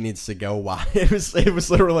like she needs to go watch. It was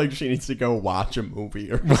literally like she needs to go watch a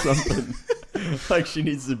movie or something. Like she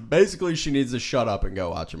needs to shut up and go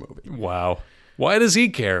watch a movie. Wow. Why does he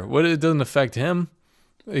care? It doesn't affect him.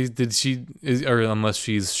 Or unless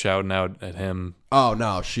she's shouting out at him. Oh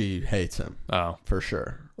no, she hates him. Oh, for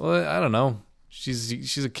sure. Well, I don't know.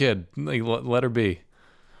 She's a kid. Like, let her be.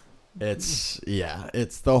 It's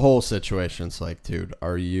the whole situation. It's like, dude,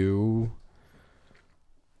 are you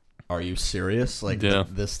serious? Like,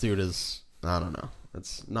 this dude is, I don't know.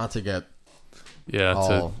 It's not to get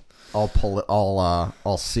all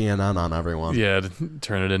CNN on everyone. Yeah, to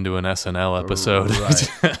turn it into an SNL episode.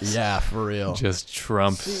 Right. Yeah, for real. Just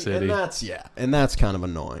Trump City. And that's kind of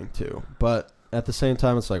annoying too. But at the same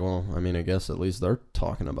time, it's like, well, I mean, I guess at least they're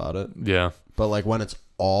talking about it. Yeah. But like when it's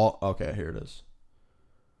all okay, here it is.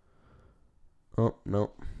 Oh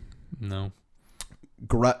no.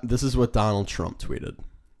 This is what Donald Trump tweeted.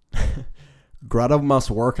 Greta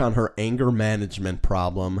must work on her anger management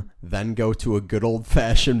problem, then go to a good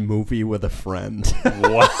old-fashioned movie with a friend.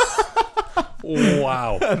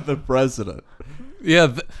 Wow. The president.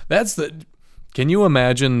 Yeah, that's the... Can you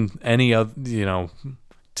imagine any other,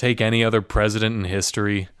 take any other president in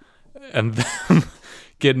history and them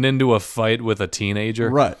getting into a fight with a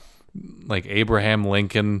teenager? Right. Like Abraham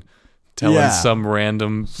Lincoln telling some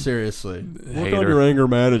random... Seriously. Hater. Work on your anger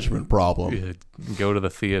management problem. Yeah, go to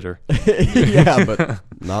the theater. Yeah, but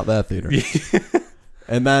not that theater.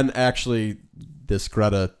 And then actually, this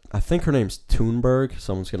Greta, I think her name's Thunberg.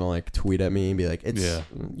 Someone's going to like tweet at me and be like,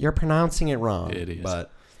 you're pronouncing it wrong. Idiot.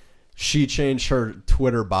 But she changed her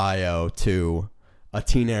Twitter bio to a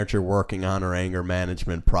teenager working on her anger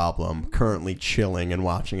management problem, currently chilling and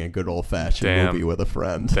watching a good old-fashioned movie with a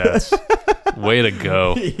friend. That's way to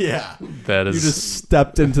go. Yeah. That is... You just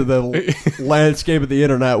stepped into the landscape of the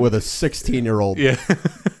internet with a 16-year-old. Yeah.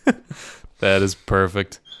 That is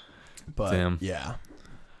perfect. But, damn. Yeah.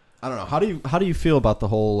 I don't know. How do you feel about the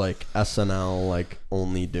whole, like, SNL, like,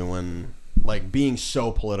 only doing, like, being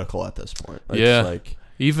so political at this point? Like, yeah. Like...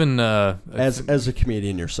 Even as a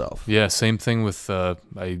comedian yourself. Yeah, same thing with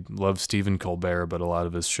I love Stephen Colbert, but a lot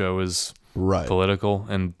of his show is political,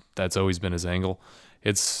 and that's always been his angle.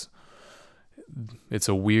 It's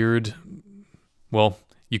a weird... Well,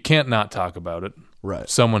 you can't not talk about it. Right.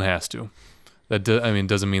 Someone has to.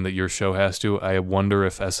 Doesn't mean that your show has to. I wonder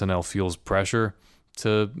if SNL feels pressure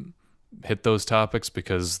to hit those topics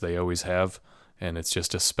because they always have. And it's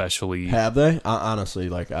just especially... Have they? Honestly,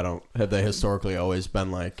 like, I don't... Have they historically always been,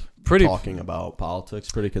 like, talking about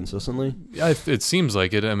politics pretty consistently? Yeah, it seems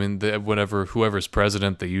like it. I mean, whoever's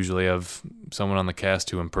president, they usually have someone on the cast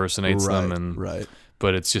who impersonates them. Right.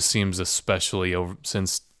 But it just seems especially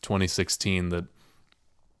since 2016 that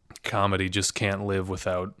comedy just can't live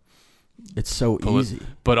without... It's so easy.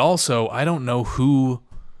 But also, I don't know who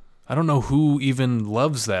even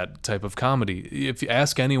loves that type of comedy. If you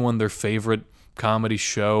ask anyone their favorite comedy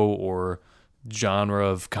show or genre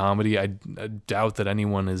of comedy, I doubt that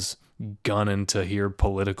anyone is gunning to hear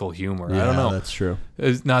political humor. Yeah, I don't know. That's true.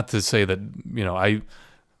 It's not to say that,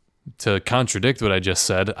 to contradict what I just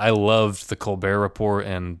said, I loved the Colbert Report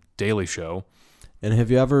and Daily Show. And have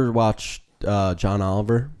you ever watched John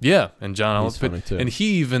Oliver? Yeah, and John Oliver. Funny too. And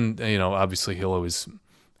he even, obviously he'll always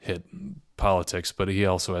hit politics, but he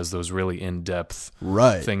also has those really in-depth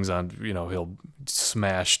things on, he'll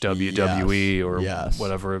smash WWE or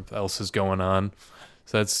whatever else is going on.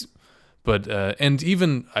 So that's, but, and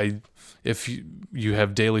even if you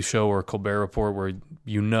have Daily Show or Colbert Report where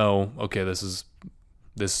okay, this is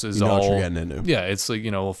all what you're getting into. Yeah, it's like,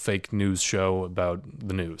 a fake news show about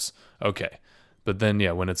the news. Okay. But then,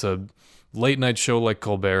 when it's a late night show like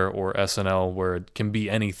Colbert or SNL where it can be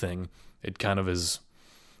anything, it kind of is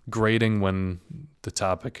grating when the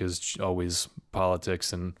topic is always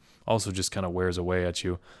politics and also just kind of wears away at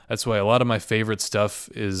you. That's why a lot of my favorite stuff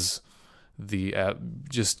is the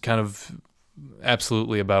just kind of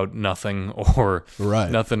absolutely about nothing or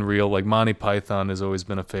nothing real. Like Monty Python has always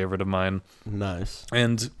been a favorite of mine. Nice.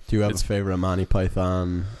 And do you have a favorite Monty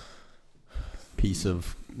piece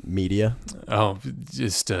of media? Oh,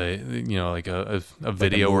 just like a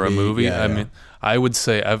video or a movie. Yeah, I mean, I would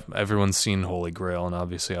say everyone's seen Holy Grail, and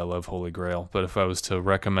obviously I love Holy Grail. But if I was to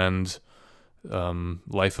recommend,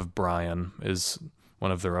 Life of Brian is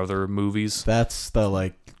one of their other movies. That's the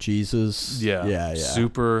like Jesus. Yeah.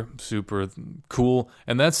 Super, super cool.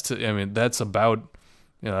 And that's about,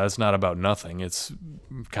 that's not about nothing. It's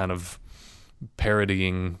kind of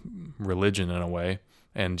parodying religion in a way.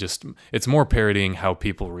 And just, it's more parodying how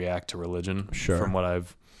people react to religion, from what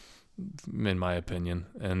I've, in my opinion.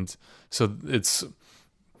 And so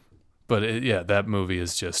that movie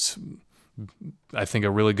is just, I think, a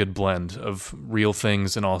really good blend of real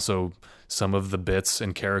things, and also some of the bits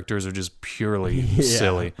and characters are just purely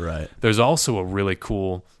silly. Right. There's also a really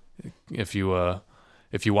cool, if you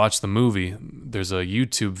watch the movie, there's a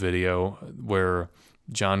YouTube video where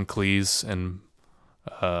John Cleese and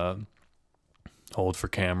hold for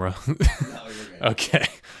camera. Okay,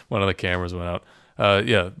 one of the cameras went out.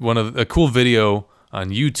 A cool video on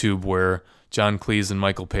YouTube where John Cleese and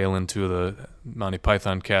Michael Palin, two of the Monty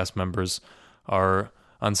Python cast members, are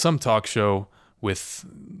on some talk show with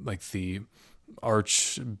like the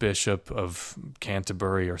Archbishop of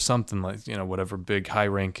Canterbury or something, like, whatever big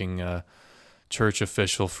high-ranking church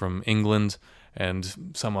official from England,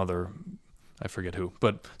 and some other, I forget who.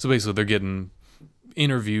 But so basically they're getting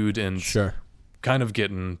interviewed and kind of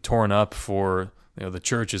getting torn up for, the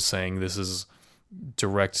church is saying this is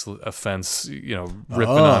direct offense, ripping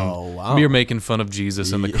on, you're making fun of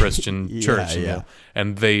Jesus and the Christian church,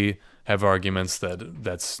 and they have arguments that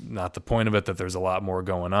that's not the point of it, that there's a lot more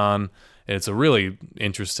going on. And it's a really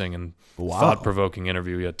interesting and thought-provoking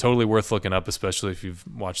interview. Yeah, totally worth looking up, especially if you've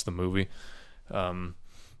watched the movie.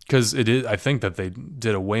 Because I think that they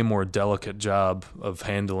did a way more delicate job of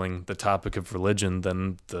handling the topic of religion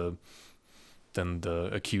than the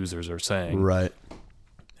accusers are saying. Right.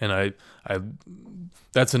 And I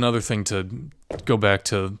that's another thing to go back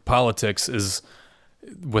to politics, is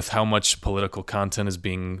with how much political comedy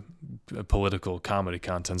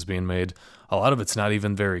content's being made. A lot of it's not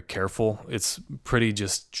even very careful. It's pretty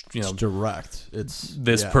just, it's direct. It's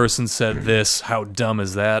this person said this, how dumb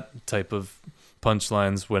is that type of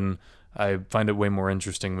punchlines, when I find it way more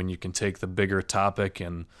interesting when you can take the bigger topic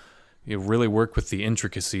and really work with the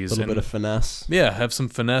intricacies. A little bit of finesse. Yeah, have some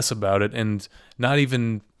finesse about it, and not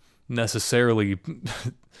even necessarily,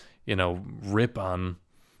 rip on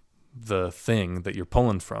the thing that you're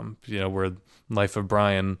pulling from. Where Life of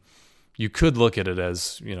Brian, you could look at it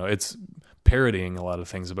as, it's parodying a lot of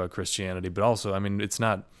things about Christianity, but also, I mean, it's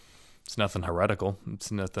nothing heretical. It's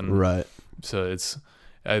nothing. Right. So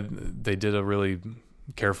they did a really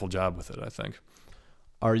careful job with it, I think.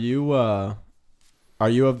 Are you of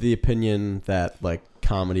the opinion that like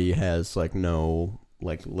comedy has like no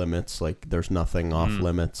like limits, like there's nothing off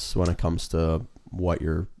limits when it comes to what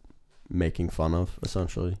you're making fun of,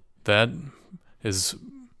 essentially? That has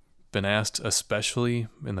been asked, especially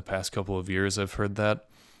in the past couple of years. I've heard that,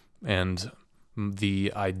 and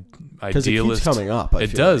the idealist, it keeps coming up.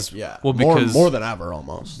 It does, like, yeah. Well, because more than ever,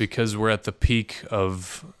 almost, because we're at the peak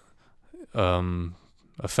of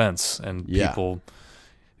offense and people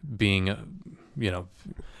being,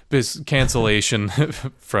 cancellation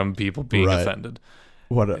from people being offended.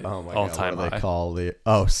 Oh my God! All-time what do they high.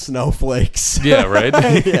 call snowflakes? Yeah,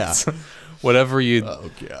 right. Yeah. Whatever you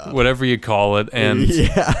call it, and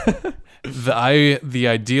the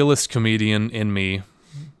idealist comedian in me,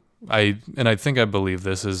 I think I believe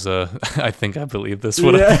this is I think I believe this.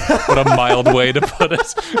 What a mild way to put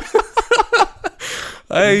it.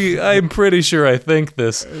 I'm pretty sure I think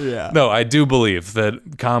this. Yeah. No, I do believe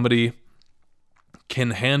that comedy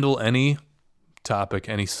can handle any topic,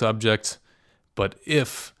 any subject, but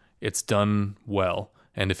if it's done well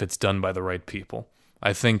and if it's done by the right people.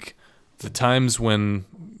 I think the times when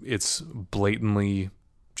it's blatantly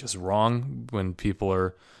just wrong, when people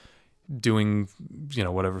are doing,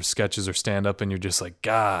 whatever sketches or stand up, and you're just like,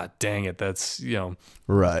 God dang it, that's,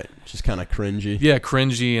 right, just kind of cringy. Yeah,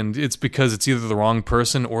 cringy, and it's because it's either the wrong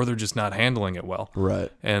person or they're just not handling it well.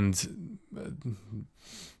 Right. And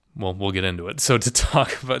well, we'll get into it. So to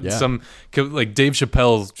talk about some, like Dave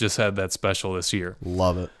Chappelle just had that special this year.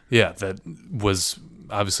 Love it. Yeah, that was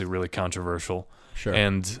obviously really controversial. Sure.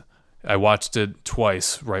 And I watched it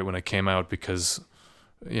twice right when it came out because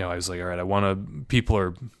I was like, all right, I want to. People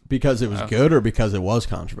are because it was good or because it was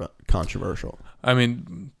controversial. I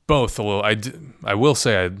mean, both. Although I will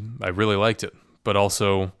say I really liked it, but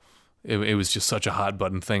also it was just such a hot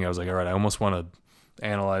button thing. I was like, all right, I almost want to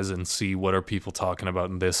analyze and see what are people talking about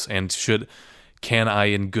in this, and can I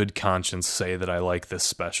in good conscience say that I like this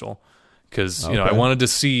special? Because I wanted to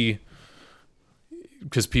see,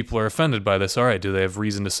 because people are offended by this. All right, do they have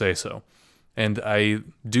reason to say so? And I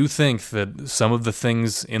do think that some of the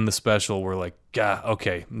things in the special were like,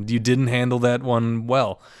 okay, you didn't handle that one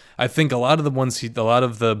well. I think a lot of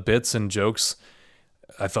the bits and jokes,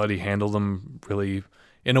 I thought he handled them really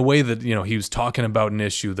in a way that, he was talking about an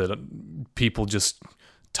issue that people just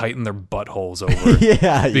tighten their buttholes over.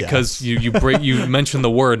 Yeah, because you mention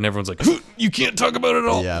the word and everyone's like, you can't talk about it at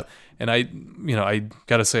all. Yeah. And I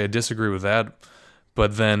got to say I disagree with that.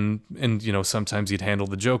 But then, sometimes he'd handle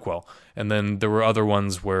the joke well. And then there were other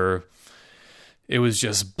ones where it was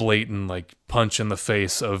just blatant, like, punch in the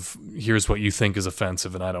face of, here's what you think is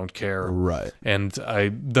offensive and I don't care. Right. And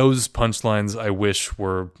those punchlines I wish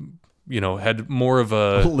were, had more of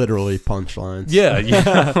a... Literally punchlines.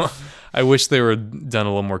 Yeah. I wish they were done a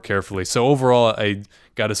little more carefully. So overall, I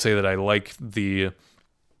got to say that I like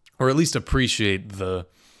or at least appreciate the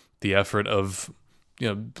effort of,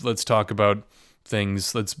 let's talk about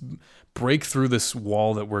things. Let's break through this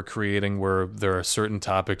wall that we're creating where there are certain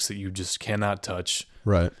topics that you just cannot touch.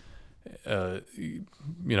 Right. I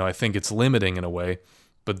think it's limiting in a way,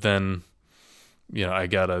 but then, I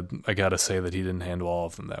gotta say that he didn't handle all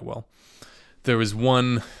of them that well. There was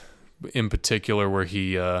one in particular where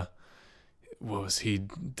he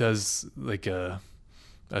does like a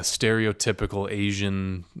stereotypical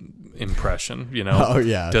Asian impression, Oh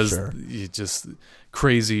yeah, does sure. Just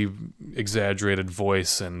crazy exaggerated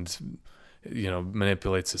voice and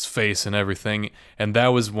manipulates his face and everything. And that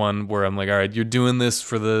was one where I'm like, all right, you're doing this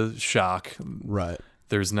for the shock. Right.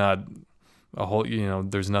 There's not a whole,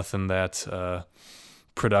 there's nothing that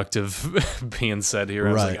productive being said here.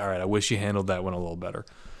 I was like, all right, I wish you handled that one a little better.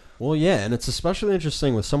 Well, yeah, and it's especially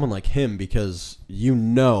interesting with someone like him because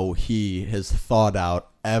he has thought out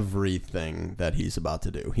everything that he's about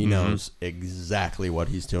to do. He knows exactly what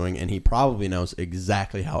he's doing, and he probably knows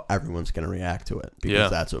exactly how everyone's going to react to it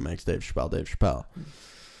because that's what makes Dave Chappelle.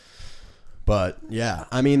 But, yeah,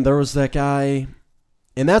 I mean, there was that guy,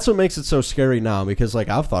 and that's what makes it so scary now because, like,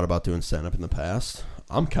 I've thought about doing stand-up in the past.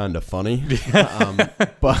 I'm kind of funny.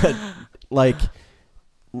 But, like...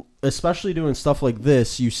 especially doing stuff like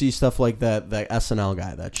this, you see stuff like that SNL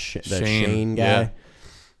guy, that Shane guy.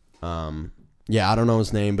 Yeah. I don't know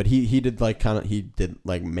his name, but he did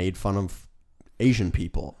made fun of Asian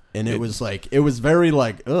people, and it was very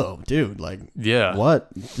like, oh, dude, like, what?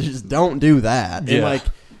 Just don't do that. Yeah. And like,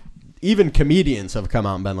 even comedians have come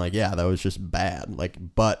out and been like, yeah, that was just bad. Like,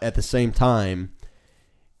 but at the same time,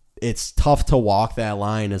 it's tough to walk that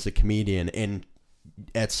line as a comedian, and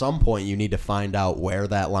at some point you need to find out where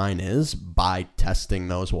that line is by testing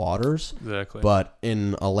those waters. Exactly. But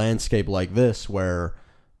in a landscape like this where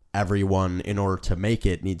everyone, in order to make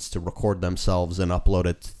it, needs to record themselves and upload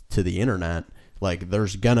it to the internet, like,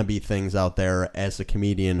 there's gonna be things out there as a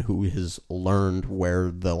comedian who has learned where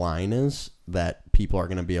the line is that people are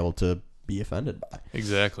gonna be able to be offended by.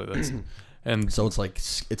 Exactly. And so it's like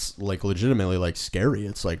legitimately like scary.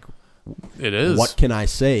 It's like, it is. What can I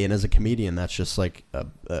say? And as a comedian, that's just like a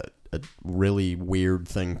really weird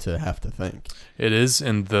thing to have to think. It is,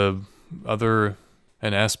 and an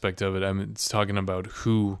aspect of it, I mean, it's talking about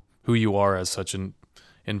who you are as such an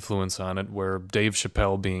influence on it, where Dave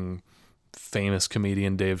Chappelle being famous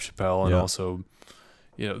comedian Dave Chappelle and also,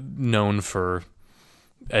 known for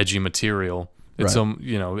edgy material. It's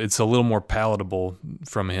it's a little more palatable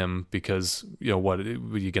from him because what are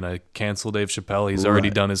you gonna cancel Dave Chappelle? He's already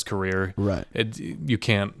done his career. Right. You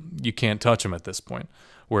can't touch him at this point.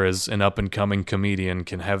 Whereas an up and coming comedian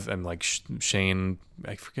can have, and like Shane,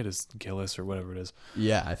 I forget his Gillis or whatever it is.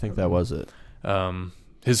 Yeah, I think that was it.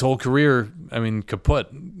 His whole career, I mean, kaput.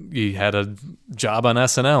 He had a job on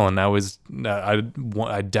SNL, and now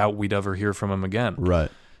I doubt we'd ever hear from him again. Right.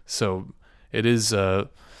 So it is.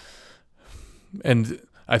 And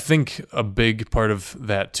I think a big part of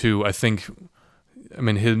that too,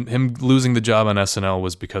 him losing the job on SNL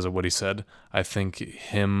was because of what he said. I think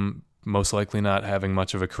him most likely not having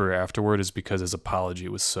much of a career afterward is because his apology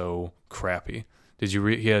was so crappy. Did you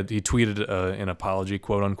he tweeted an apology,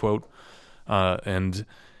 quote unquote, and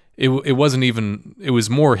it wasn't even. It was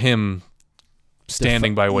more him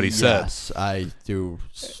standing by what he said. Yes, I do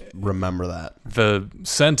remember that. The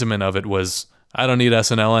sentiment of it was, I don't need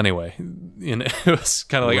SNL anyway. It was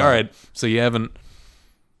kind of like, all right, so you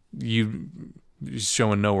he's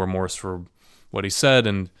showing no remorse for what he said,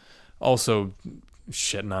 and also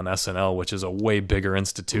shitting on SNL, which is a way bigger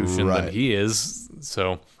institution than he is.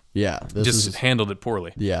 So yeah, handled it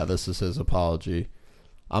poorly. Yeah, this is his apology.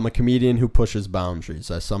 I'm a comedian who pushes boundaries.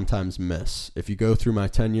 I sometimes miss. If you go through my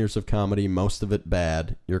 10 years of comedy, most of it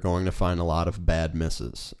bad, you're going to find a lot of bad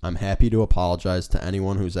misses. I'm happy to apologize to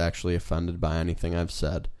anyone who's actually offended by anything I've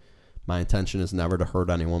said. My intention is never to hurt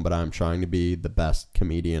anyone, but I'm trying to be the best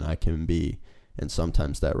comedian I can be, and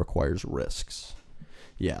sometimes that requires risks.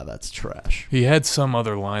 Yeah, that's trash. He had some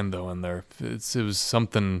other line, though, in there. It was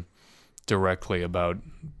something directly about,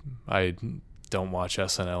 I don't watch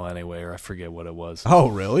SNL anyway, or I forget what it was. Oh,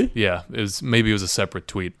 really? Yeah, maybe it was a separate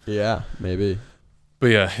tweet. Yeah, maybe. But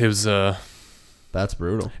yeah, it was that's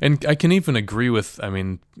brutal. And I can even agree with, I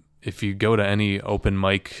mean, if you go to any open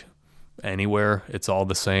mic anywhere, it's all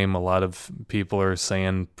the same. A lot of people are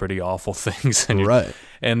saying pretty awful things, and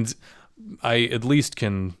and I at least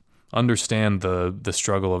can understand the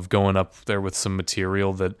struggle of going up there with some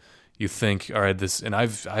material that you think, all right, this, and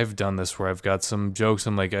I've done this where I've got some jokes.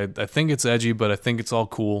 I'm like, I think it's edgy, but I think it's all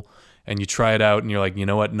cool. And you try it out, and you're like, you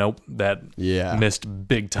know what? Nope, that missed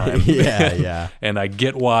big time. yeah. And I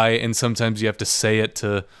get why. And sometimes you have to say it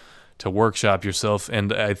to workshop yourself.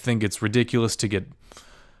 And I think it's ridiculous to get,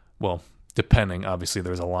 well, depending. Obviously,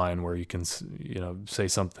 there's a line where you can, say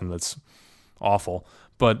something that's awful.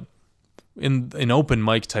 But in an open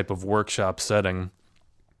mic type of workshop setting,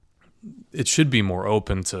 it should be more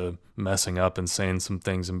open to messing up and saying some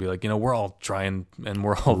things and be like, we're all trying and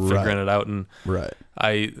we're all figuring it out. And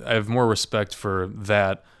I have more respect for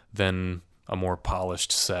that than a more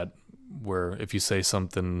polished set, where if you say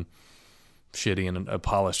something shitty in a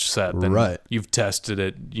polished set, then you've tested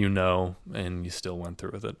it, and you still went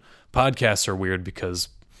through with it. Podcasts are weird because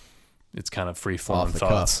it's kind of free form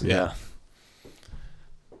thoughts. Yeah.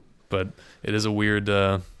 But it is a weird,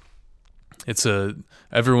 it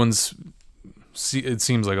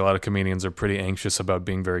seems like a lot of comedians are pretty anxious about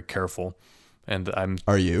being very careful. And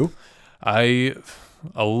Are you? A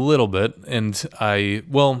little bit. And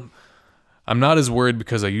I'm not as worried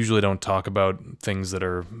because I usually don't talk about things that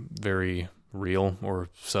are very real or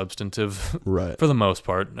substantive. Right. For the most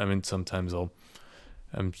part. I mean, sometimes I'll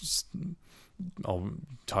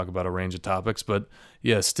talk about a range of topics, but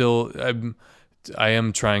yeah, still, I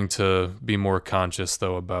am trying to be more conscious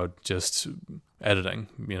though about just editing,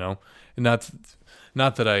 not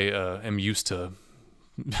that I am used to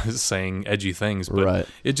saying edgy things, but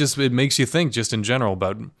it makes you think just in general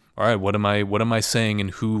about, all right, what am I saying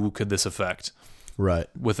and who could this affect? Right.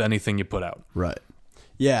 With anything you put out. Right.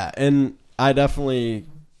 Yeah. And I definitely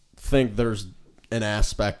think there's an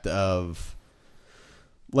aspect of,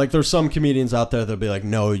 like, there's some comedians out there that'll be like,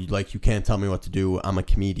 no, like, you can't tell me what to do. I'm a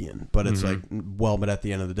comedian. But it's like, well, but at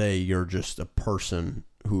the end of the day, you're just a person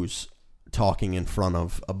who's talking in front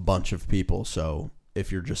of a bunch of people. So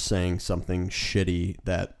if you're just saying something shitty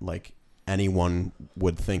that, like, anyone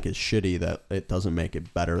would think is shitty, that it doesn't make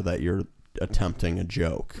it better that you're attempting a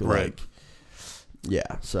joke. Right. Like,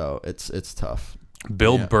 yeah. So it's tough.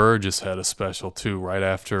 Bill Burr just had a special too, right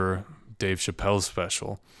after Dave Chappelle's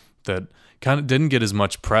special, that kind of didn't get as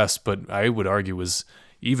much press, but I would argue was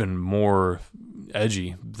even more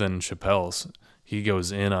edgy than Chappelle's. He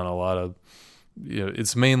goes in on a lot of,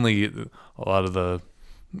 it's mainly a lot of the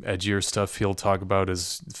edgier stuff he'll talk about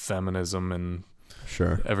is feminism and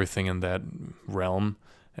everything in that realm.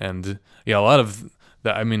 And yeah, a lot of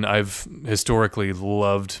that. I mean, I've historically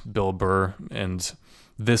loved Bill Burr, and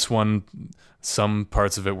this one, some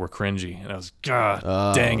parts of it were cringy, and I was,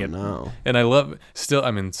 God dang it. No. And I love still.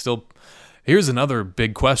 Here's another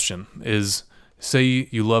big question: is, say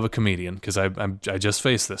you love a comedian, because I just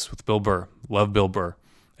faced this with Bill Burr. Love Bill Burr,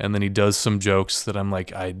 and then he does some jokes that I'm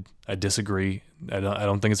like, I disagree. I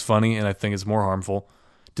don't think it's funny, and I think it's more harmful.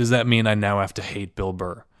 Does that mean I now have to hate Bill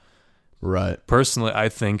Burr? Right. Personally,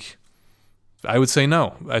 I would say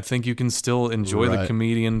no. I think you can still enjoy the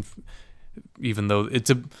comedian, even though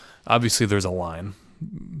obviously there's a line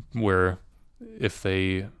where if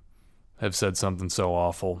they have said something so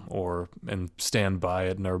awful and stand by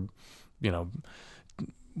it and are,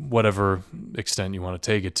 whatever extent you want to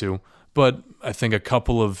take it to. But I think a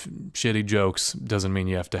couple of shitty jokes doesn't mean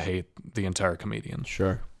you have to hate the entire comedian.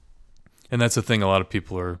 Sure. And that's the thing a lot of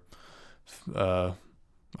people are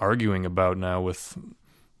arguing about now with,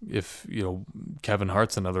 if, Kevin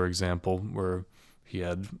Hart's another example where he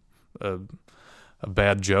had a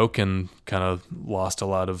bad joke and kind of lost a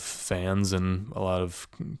lot of fans and a lot of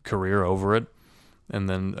career over it. And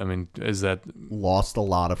then, I mean, is that... Lost a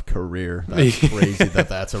lot of career. That's crazy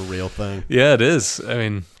that's a real thing. Yeah, it is. I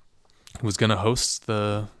mean, was going to host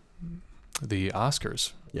the the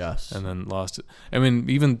Oscars. Yes. And then lost it. I mean,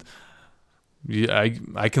 even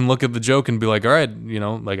I can look at the joke and be like, all right,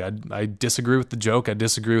 like I disagree with the joke. I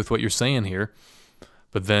disagree with what you're saying here.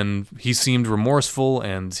 But then he seemed remorseful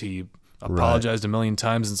and he apologized a million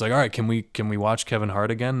times. And it's like, all right, can we watch Kevin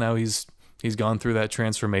Hart again? Now he's gone through that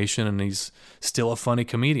transformation and he's still a funny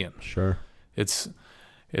comedian. Sure. It's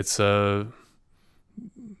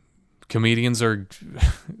comedians are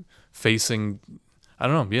facing, I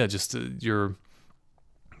don't know. Yeah. Just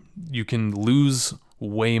you can lose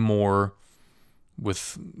way more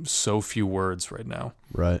with so few words right now.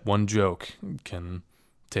 Right. One joke can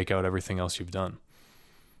take out everything else you've done.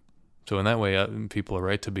 So in that way, people are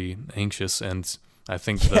right to be anxious, and I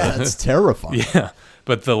think it's terrifying. Yeah,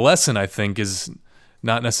 but the lesson I think is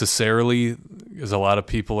not necessarily, because a lot of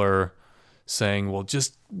people are saying, "Well,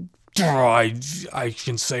 just I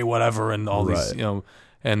can say whatever," and all these,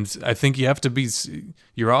 And I think you have to be,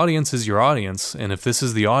 your audience is your audience, and if this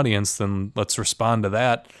is the audience, then let's respond to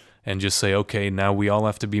that and just say, okay, now we all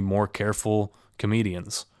have to be more careful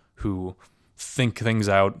comedians who think things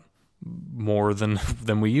out more than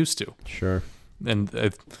we used to. Sure. And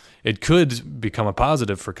it could become a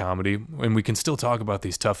positive for comedy, and we can still talk about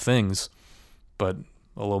these tough things, but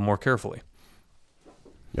a little more carefully.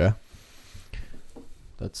 Yeah.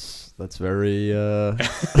 That's very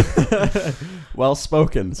well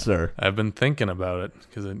spoken, sir. I've been thinking about it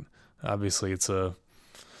because obviously it's a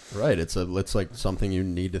right. It's like something you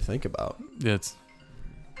need to think about. It's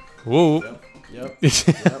whoa. Yep.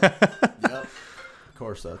 Yep. Of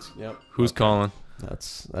course, yep. Who's calling?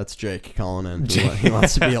 That's Jake calling in. He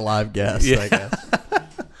wants to be a live guest, I guess.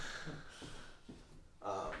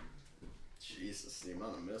 Jesus, the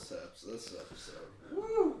amount of mishaps this episode.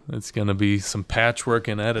 Woo! It's gonna be some patchwork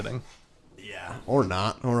and editing. Yeah, or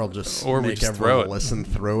not, or I'll just make just everyone listen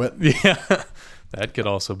through it. Yeah, that could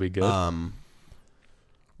also be good.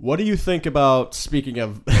 What do you think about, speaking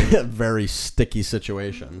of very sticky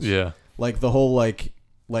situations? Yeah, like the whole like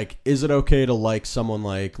is it okay to like someone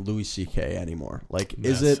like Louis C.K. anymore? Like,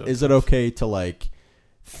 is it okay to like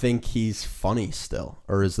think he's funny still,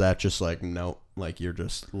 or is that just like no, like you're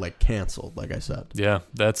just like canceled? Like I said. Yeah,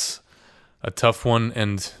 that's a tough one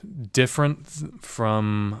and different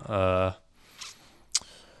from because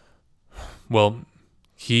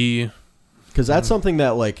that's something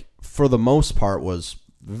that like for the most part was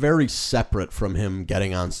very separate from him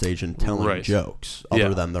getting on stage and telling jokes,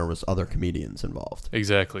 other than there was other comedians involved.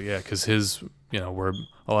 Exactly, yeah, because his, where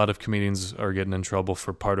a lot of comedians are getting in trouble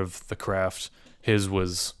for part of the craft, his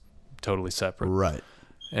was totally separate. Right.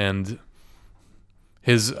 And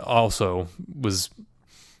his also was,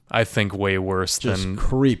 I think, way worse than...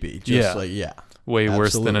 creepy. Just way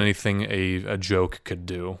worse than anything a joke could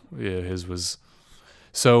do. Yeah, his was...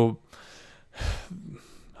 So...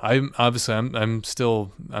 I'm still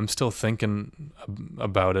thinking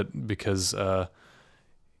about it because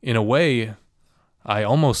in a way I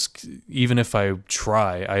almost, even if I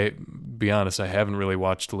try, be honest, I haven't really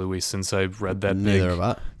watched Louis since I read that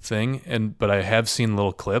big thing, but I have seen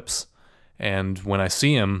little clips, and when I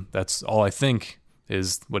see him, that's all I think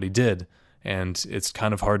is what he did, and it's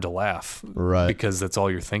kind of hard to laugh, right? Because that's all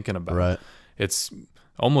you're thinking about. Right. It's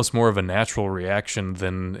almost more of a natural reaction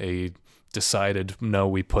than a decided, no,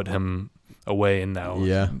 we put him away and now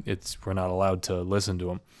we're not allowed to listen to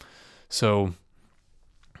him. So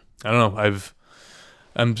I don't know,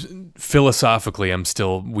 I'm philosophically I'm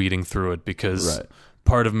still weeding through it because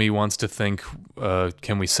part of me wants to think,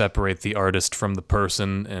 can we separate the artist from the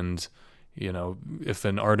person? And if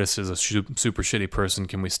an artist is a super shitty person,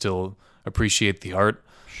 can we still appreciate the art?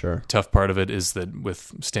 Sure. Tough part of it is that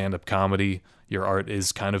with stand-up comedy, your art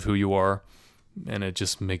is kind of who you are, and it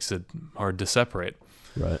just makes it hard to separate.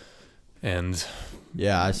 Right. And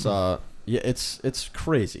yeah, I saw. Yeah, it's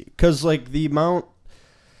crazy because like the amount.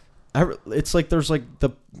 It's like there's like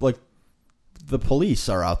the police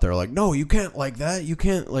are out there like, no, you can't like that. You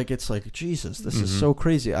can't like. It's like, Jesus, this is so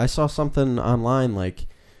crazy. I saw something online like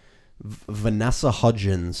Vanessa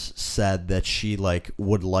Hudgens said that she like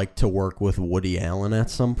would like to work with Woody Allen at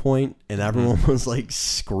some point, and everyone was like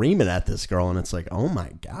screaming at this girl, and it's like, oh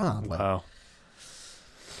my God, like, wow.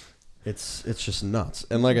 It's just nuts.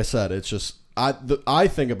 And like I said, it's just I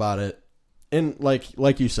think about it, and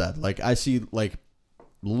like you said, like I see like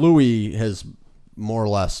Louis has more or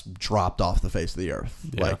less dropped off the face of the earth.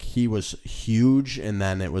 Yeah. Like he was huge, and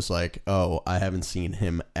then it was like, oh, I haven't seen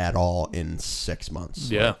him at all in 6 months.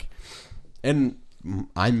 Yeah. Like, and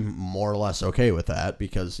I'm more or less okay with that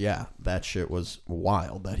because that shit was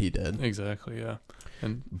wild that he did. Exactly, yeah.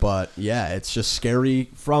 But it's just scary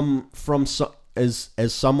from as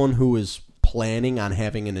someone who is planning on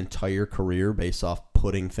having an entire career based off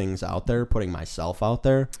putting things out there, putting myself out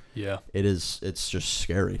there. Yeah. It's just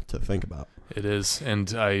scary to think about. It is. And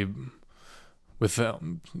with a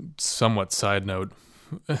somewhat side note,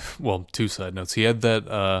 well, 2 side notes. He had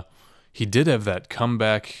that, he did have that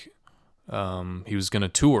comeback. He was going to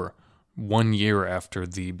tour 1 year after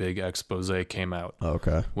the big expose came out.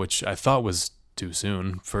 Okay. Which I thought was too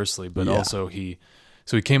soon, firstly, but also he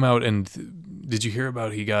came out, and did you hear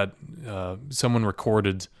about, he got, someone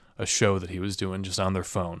recorded a show that he was doing just on their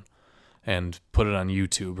phone and put it on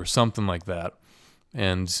YouTube or something like that.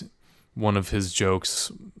 And one of his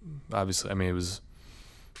jokes, obviously, I mean, it was,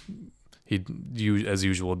 he, as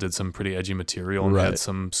usual, did some pretty edgy material and had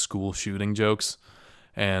some school shooting jokes.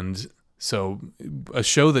 And so a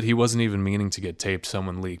show that he wasn't even meaning to get taped,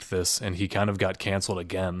 someone leaked this, and he kind of got canceled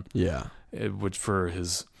again. Yeah. Which for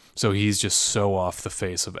his, so he's just so off the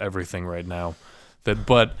face of everything right now.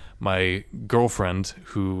 But my girlfriend,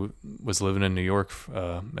 who was living in New York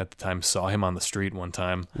at the time, saw him on the street one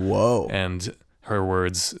time. Whoa. And her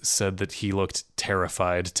words said that he looked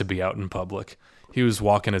terrified to be out in public. He was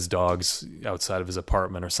walking his dogs outside of his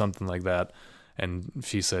apartment or something like that. And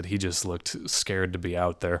she said he just looked scared to be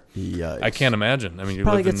out there. Yikes. I can't imagine. I mean, you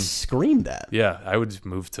probably live gets screamed at. Yeah, I would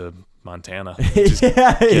move to Montana. Just get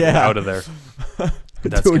out of there.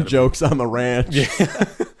 Doing jokes on the ranch. Yeah.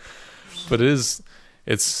 But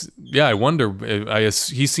I wonder,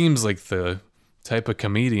 he seems like the type of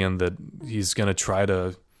comedian that he's going to try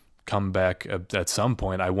to come back at some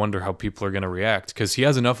point. I wonder how people are going to react, because he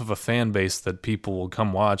has enough of a fan base that people will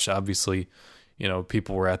come watch. Obviously,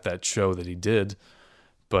 people were at that show that he did,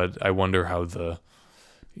 but I wonder how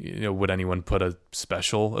would anyone put a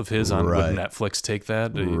special of his on? Right. Would Netflix take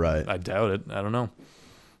that? Right. I doubt it. I don't know.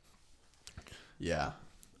 Yeah.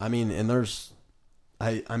 I mean, and there's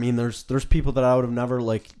people that I would have never,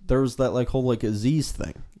 there was that whole Aziz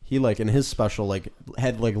thing. He in his special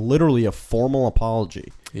had literally a formal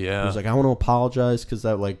apology. Yeah. He was I want to apologize because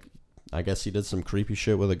that I guess he did some creepy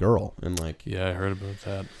shit with a girl, and yeah, I heard about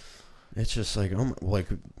that. It's just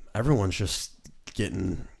everyone's just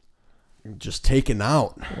getting taken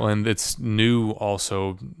out. Well, and it's new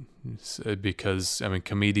also because, I mean,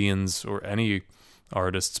 comedians or any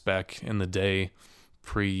artists back in the day,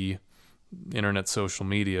 pre-internet social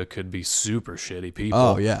media, could be super shitty people.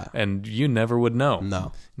 Oh, yeah. And you never would know.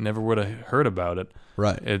 No. Never would have heard about it.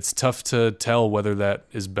 Right. It's tough to tell whether that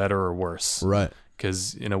is better or worse. Right.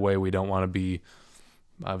 Because in a way, we don't want to be,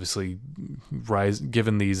 obviously,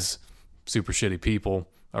 given these super shitty people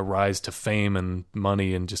a rise to fame and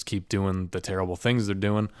money and just keep doing the terrible things they're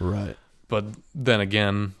doing. Right. But then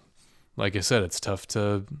again, like I said, it's tough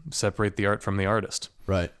to separate the art from the artist.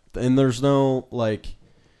 Right. And there's no,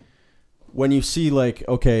 when you see,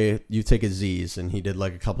 okay, you take Aziz, and he did,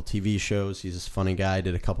 a couple TV shows. He's this funny guy,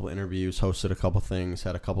 did a couple interviews, hosted a couple things,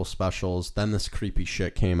 had a couple specials. Then this creepy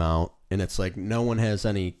shit came out, and it's no one has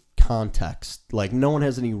any context. No one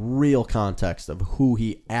has any real context of who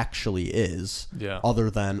he actually is. Yeah.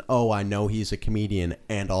 Other than, oh, I know he's a comedian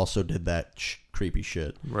and also did that creepy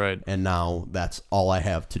shit. Right. And now that's all I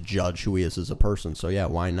have to judge who he is as a person. So yeah,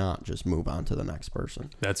 why not just move on to the next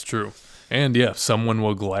person? That's true. And yeah, someone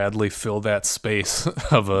will gladly fill that space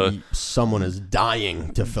of someone is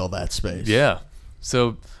dying to fill that space. Yeah.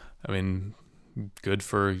 So, I mean, good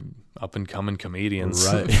for up and coming comedians.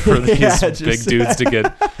 Right. For these big dudes to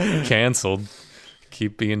get canceled.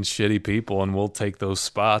 Keep being shitty people and we'll take those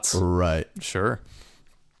spots. Right. Sure.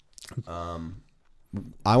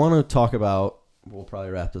 I want to talk about, we'll probably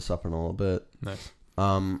wrap this up in a little bit. Nice.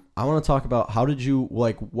 I want to talk about, how did you,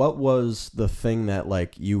 what was the thing that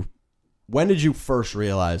when did you first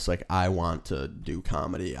realize I want to do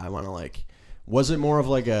comedy? I want to was it more of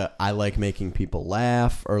I like making people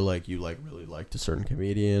laugh, or you really liked a certain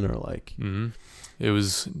comedian, or Mm-hmm.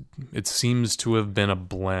 It seems to have been a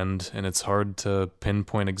blend, and it's hard to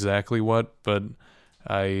pinpoint exactly what, but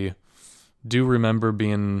I do remember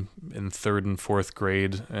being in 3rd and 4th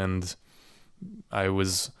grade, and I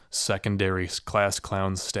was secondary class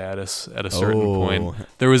clown status at a certain point.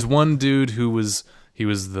 There was one dude who was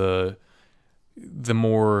the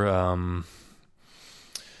more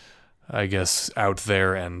I guess out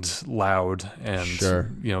there and loud, and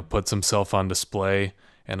sure. Puts himself on display,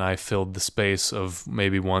 and I filled the space of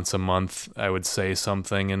maybe once a month I would say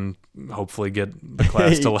something and hopefully get the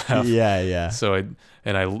class to laugh. Yeah. So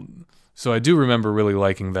I do remember really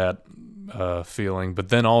liking that feeling, but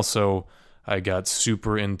then also I got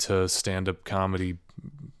super into stand-up comedy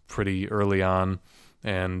pretty early on,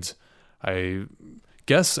 and I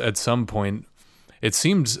guess at some point it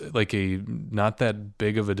seemed like a not that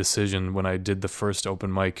big of a decision when I did the first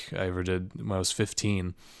open mic I ever did when I was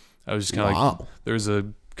 15. I was just kind of like, there's a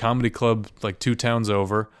comedy club like 2 towns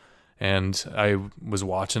over, and I was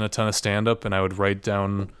watching a ton of stand-up, and I would write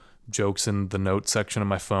down jokes in the note section of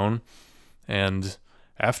my phone. And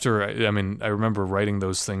after, I remember writing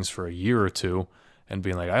those things for a year or two and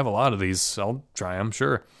being like, I have a lot of these, I'll try them,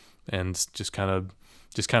 sure. And just kind of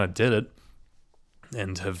did it,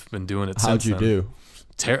 and have been doing it since then. How'd you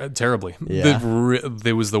do? Terribly. Yeah.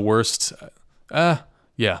 It was the worst.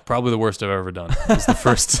 Yeah, probably the worst I've ever done. It was the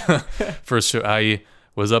first show. I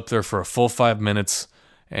was up there for a full 5 minutes,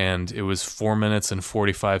 and it was 4 minutes and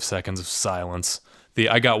 45 seconds of silence.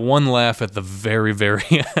 I got one laugh at the very,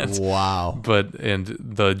 very end. Wow. And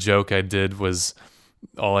the joke I did was,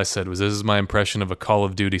 all I said was, this is my impression of a Call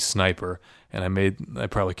of Duty sniper. And I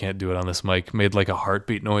probably can't do it on this mic, made like a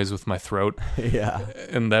heartbeat noise with my throat. Yeah.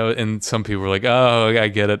 And some people were like, oh, I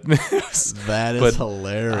get it. That is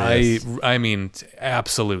hilarious. I mean,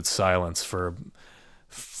 absolute silence for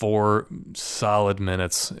 4 solid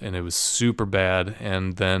minutes, and it was super bad.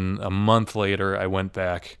 And then a month later, I went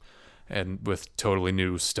back and with totally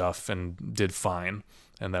new stuff and did fine.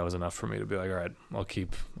 And that was enough for me to be like, all right, I'll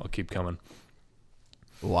keep coming.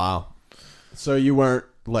 Wow. So you weren't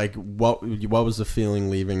like, what was the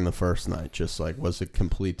feeling leaving the first night? Just like, was it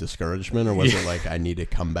complete discouragement, or was it like, I need to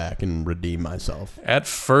come back and redeem myself? At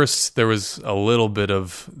first, there was a little bit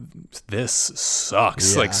of, this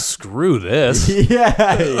sucks. Like, screw this.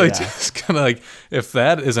 Just kind of like, if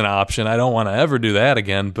that is an option, I don't want to ever do that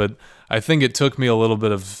again. But I think it took me a little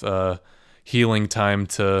bit of healing time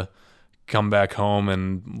to come back home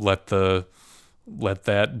and let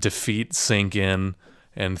that defeat sink in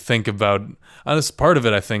and think about. Honest, part of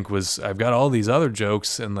it I think was, I've got all these other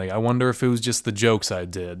jokes, and like, I wonder if it was just the jokes I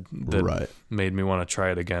did that made me want to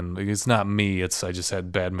try it again. Like, it's not me; I just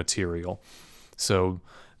had bad material. So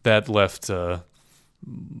that left,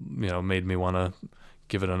 made me want to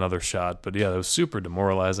give it another shot. But yeah, it was super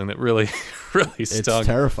demoralizing. That really, really stung. It's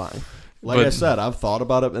terrifying. I said, I've thought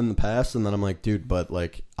about it in the past, and then I'm like, dude, but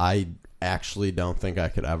like, I actually don't think I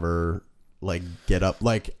could ever like get up.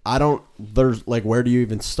 Like, there's like, where do you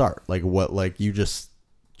even start? Like, what, like,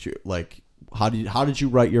 how did you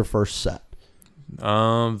write your first set?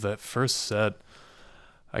 That first set,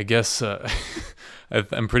 I guess,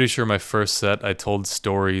 I'm pretty sure my first set, I told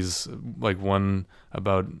stories, like one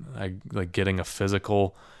about like getting a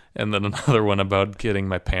physical, and then another one about getting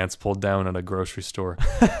my pants pulled down at a grocery store.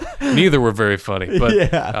 Neither were very funny,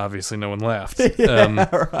 but obviously no one laughed.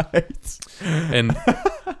 Right. And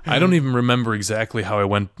I don't even remember exactly how I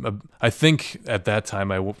went. I think at that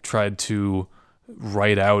time I tried to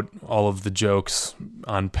write out all of the jokes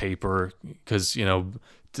on paper because,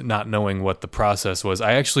 not knowing what the process was.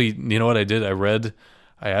 I actually, you know what I did?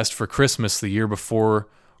 I asked for Christmas the year before,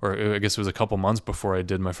 or I guess it was a couple months before I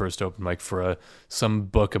did my first open mic, for some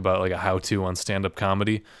book about like a how-to on stand-up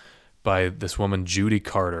comedy by this woman, Judy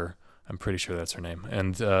Carter. I'm pretty sure that's her name.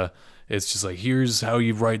 And it's just like, here's how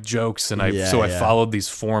you write jokes. And I followed these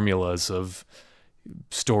formulas of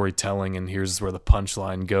storytelling, and here's where the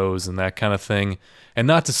punchline goes and that kind of thing. And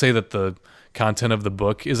not to say that the content of the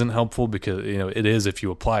book isn't helpful, because it is if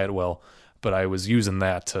you apply it well, but I was using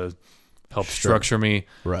that to help structure me,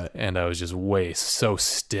 right? And I was just so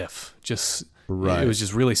stiff, it was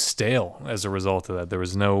just really stale as a result of that. There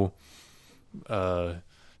was no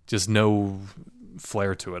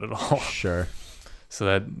flair to it at all. Sure. So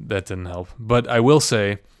that didn't help. But I will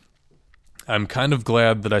say, I'm kind of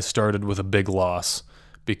glad that I started with a big loss,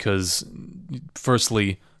 because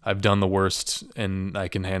firstly, I've done the worst and I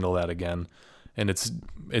can handle that again. And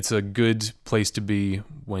it's a good place to be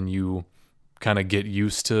when you kind of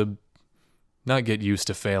not get used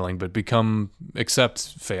to failing, but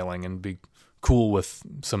accept failing and be cool with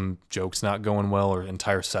some jokes not going well or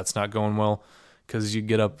entire sets not going well, because you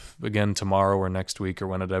get up again tomorrow or next week or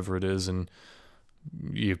whenever it is and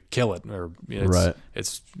you kill it, or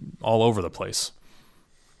it's all over the place.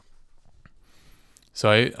 So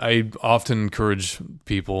I often encourage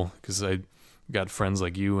people, because I got friends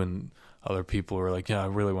like you and other people who are like, yeah, I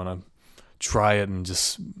really want to try it,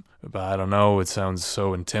 but I don't know, it sounds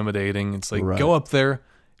so intimidating. It's like, go up there,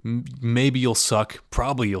 maybe you'll suck,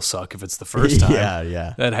 probably you'll suck if it's the first time.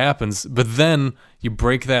 Yeah. That happens. But then you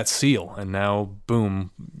break that seal, and now,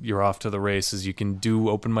 boom, you're off to the races. You can do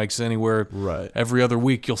open mics anywhere. Right. Every other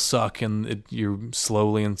week you'll suck, and you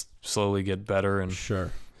slowly get better. And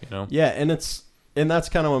sure. Yeah, and that's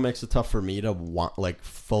kind of what makes it tough for me to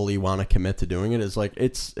fully want to commit to doing it. Is like,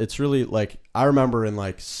 it's really like, I remember in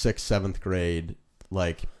like 6th, 7th grade,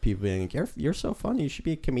 like people being like, you're so funny, you should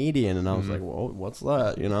be a comedian, and I was like, well, what's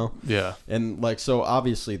that, you know? Yeah. And like, so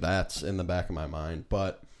obviously that's in the back of my mind,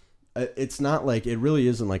 but it's not like, it really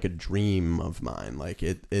isn't like a dream of mine. Like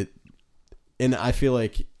it and I feel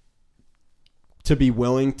like to be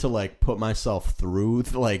willing to like put myself through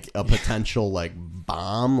like a potential like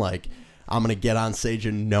bomb, like I'm gonna get on stage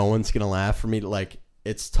and no one's gonna laugh, for me to like,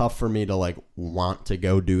 it's tough for me to like want to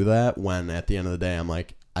go do that when at the end of the day I'm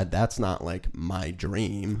like, that's not like my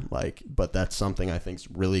dream, like, but that's something I think's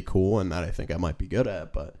really cool and that I think I might be good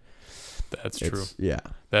at. But that's true. Yeah,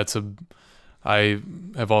 I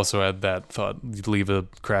have also had that thought. You leave a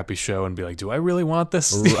crappy show and be like, do I really want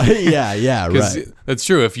this? Right. Yeah, right. That's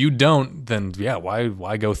true. If you don't, then yeah,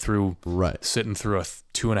 why go through sitting through a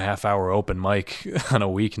 2.5 hour open mic on a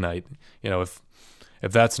weeknight? You know, if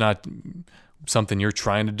that's not something you're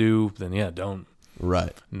trying to do, then yeah, don't.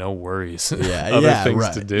 Right. No worries. Yeah. Other things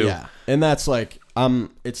to do. Yeah. And that's like,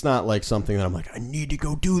 it's not like something that I'm like, I need to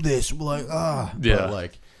go do this. Like, Yeah. But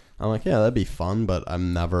like, I'm like, yeah, that'd be fun, but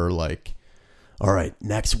I'm never like, all right,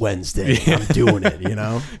 next Wednesday, I'm doing it, you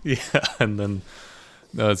know? Yeah, and then,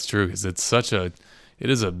 no, it's true, because it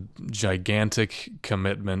is a gigantic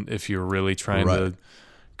commitment if you're really trying to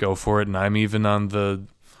go for it, and I'm even on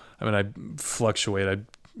I fluctuate,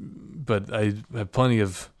 but I have plenty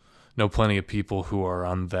of people who are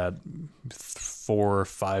on that 4 or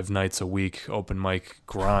 5 nights a week open mic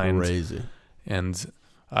grind. Crazy. And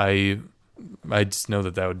I just know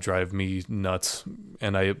that would drive me nuts.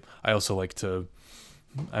 And I also like to,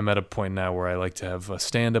 I'm at a point now where I like to have a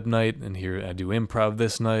stand-up night, and here I do improv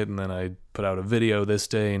this night, and then I put out a video this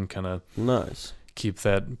day and kind of keep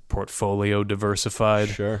that portfolio diversified.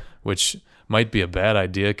 Sure. Which might be a bad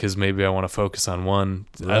idea because maybe I want to focus on one.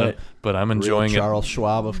 Right. But I'm enjoying Charles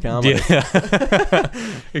Schwab of comedy.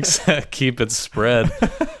 Yeah. Keep it spread.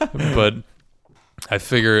 But I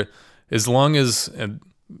figure as long as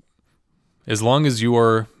you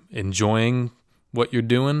are enjoying what you're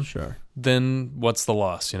doing, sure, then what's the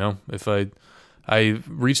loss, you know? If I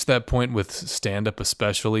reached that point with stand-up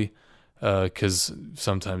especially, because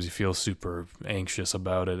sometimes you feel super anxious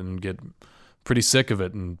about it and get pretty sick of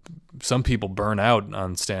it, and some people burn out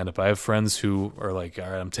on stand-up. I have friends who are like,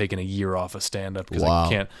 all right, I'm taking a year off of stand-up because I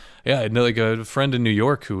can't. Yeah, I know like a friend in New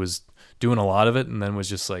York who was doing a lot of it and then was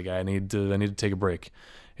just like, I need to take a break.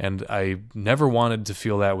 And I never wanted to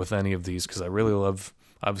feel that with any of these because I really love,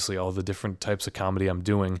 obviously, all the different types of comedy I'm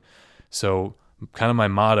doing. So kind of my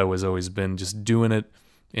motto has always been just doing it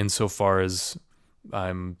insofar as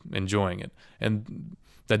I'm enjoying it. And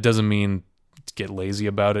that doesn't mean to get lazy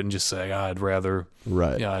about it and just say, I'd rather,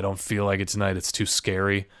 I don't feel like it tonight, it's too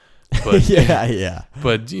scary. But yeah.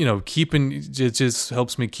 But, you know, it just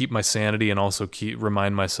helps me keep my sanity and also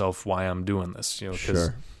remind myself why I'm doing this, you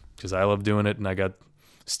know, because I love doing it and I got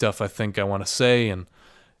stuff I think I want to say, and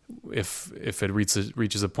if it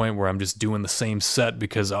reaches a point where I'm just doing the same set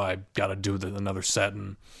because I got to do another set,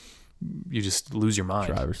 and you just lose your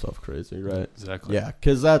mind, drive yourself crazy, right? Exactly. Yeah,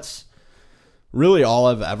 because that's really all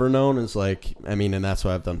I've ever known is like, I mean, and that's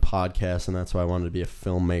why I've done podcasts, and that's why I wanted to be a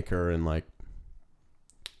filmmaker, and like,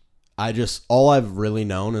 all I've really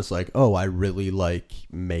known is like, oh, I really like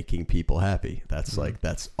making people happy. That's like,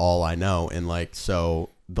 that's all I know, and like, so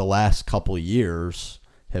the last couple years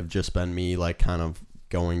have just been me like kind of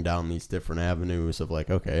going down these different avenues of like,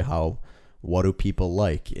 okay, what do people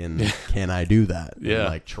like, and can I do that? Yeah. And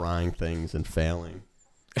like trying things and failing.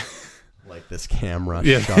 Like this camera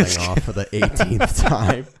shutting off for the 18th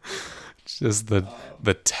time. Just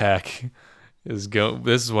the tech is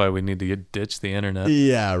this is why we need to ditch the internet.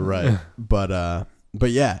 Yeah, right. But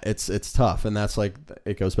yeah, it's tough, and that's like,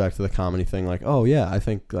 it goes back to the comedy thing, like, oh yeah, I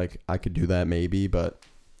think like I could do that maybe, but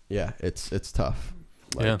yeah, it's tough.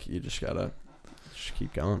 Like you just gotta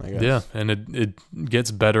keep going, I guess. Yeah, and it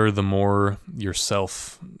gets better the more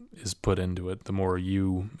yourself is put into it, the more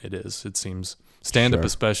it is. It seems stand-up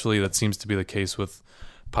especially, that seems to be the case with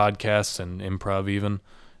podcasts and improv even,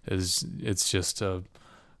 it's just at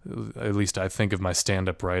least I think of my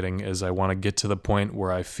stand-up writing as I want to get to the point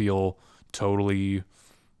where I feel totally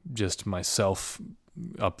just myself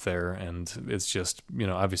up there, and it's just, you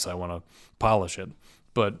know, obviously I want to polish it,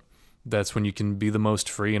 but that's when you can be the most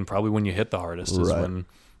free, and probably when you hit the hardest is when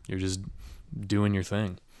you're just doing your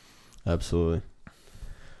thing. Absolutely.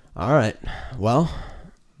 All right. Well,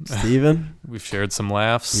 Steven, we've shared some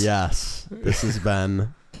laughs. Yes. This has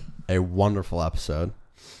been a wonderful episode.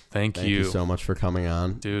 Thank you so much for coming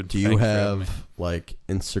on. Dude, do you have like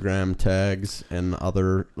Instagram tags and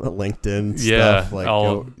other LinkedIn stuff? Like,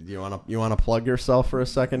 you want to plug yourself for a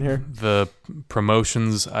second here? The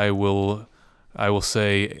promotions I will I will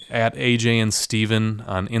say at AJ and Steven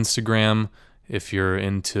on Instagram if you're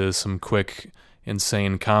into some quick,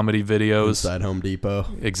 insane comedy videos. Inside Home Depot.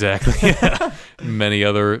 Exactly. Yeah. Many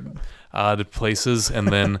other odd places. And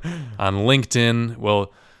then on LinkedIn,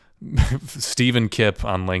 well, Stephen Kipp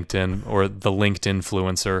on LinkedIn, or the LinkedIn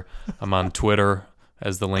Influencer. I'm on Twitter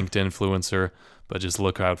as the LinkedIn Influencer, but just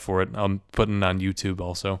look out for it. I'm putting it on YouTube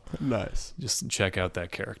also. Nice. Just check out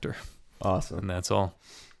that character. Awesome. And that's all.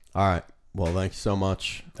 All right. Well, thank you so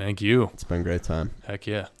much. Thank you. It's been a great time. Heck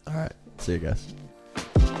yeah. All right. See you guys.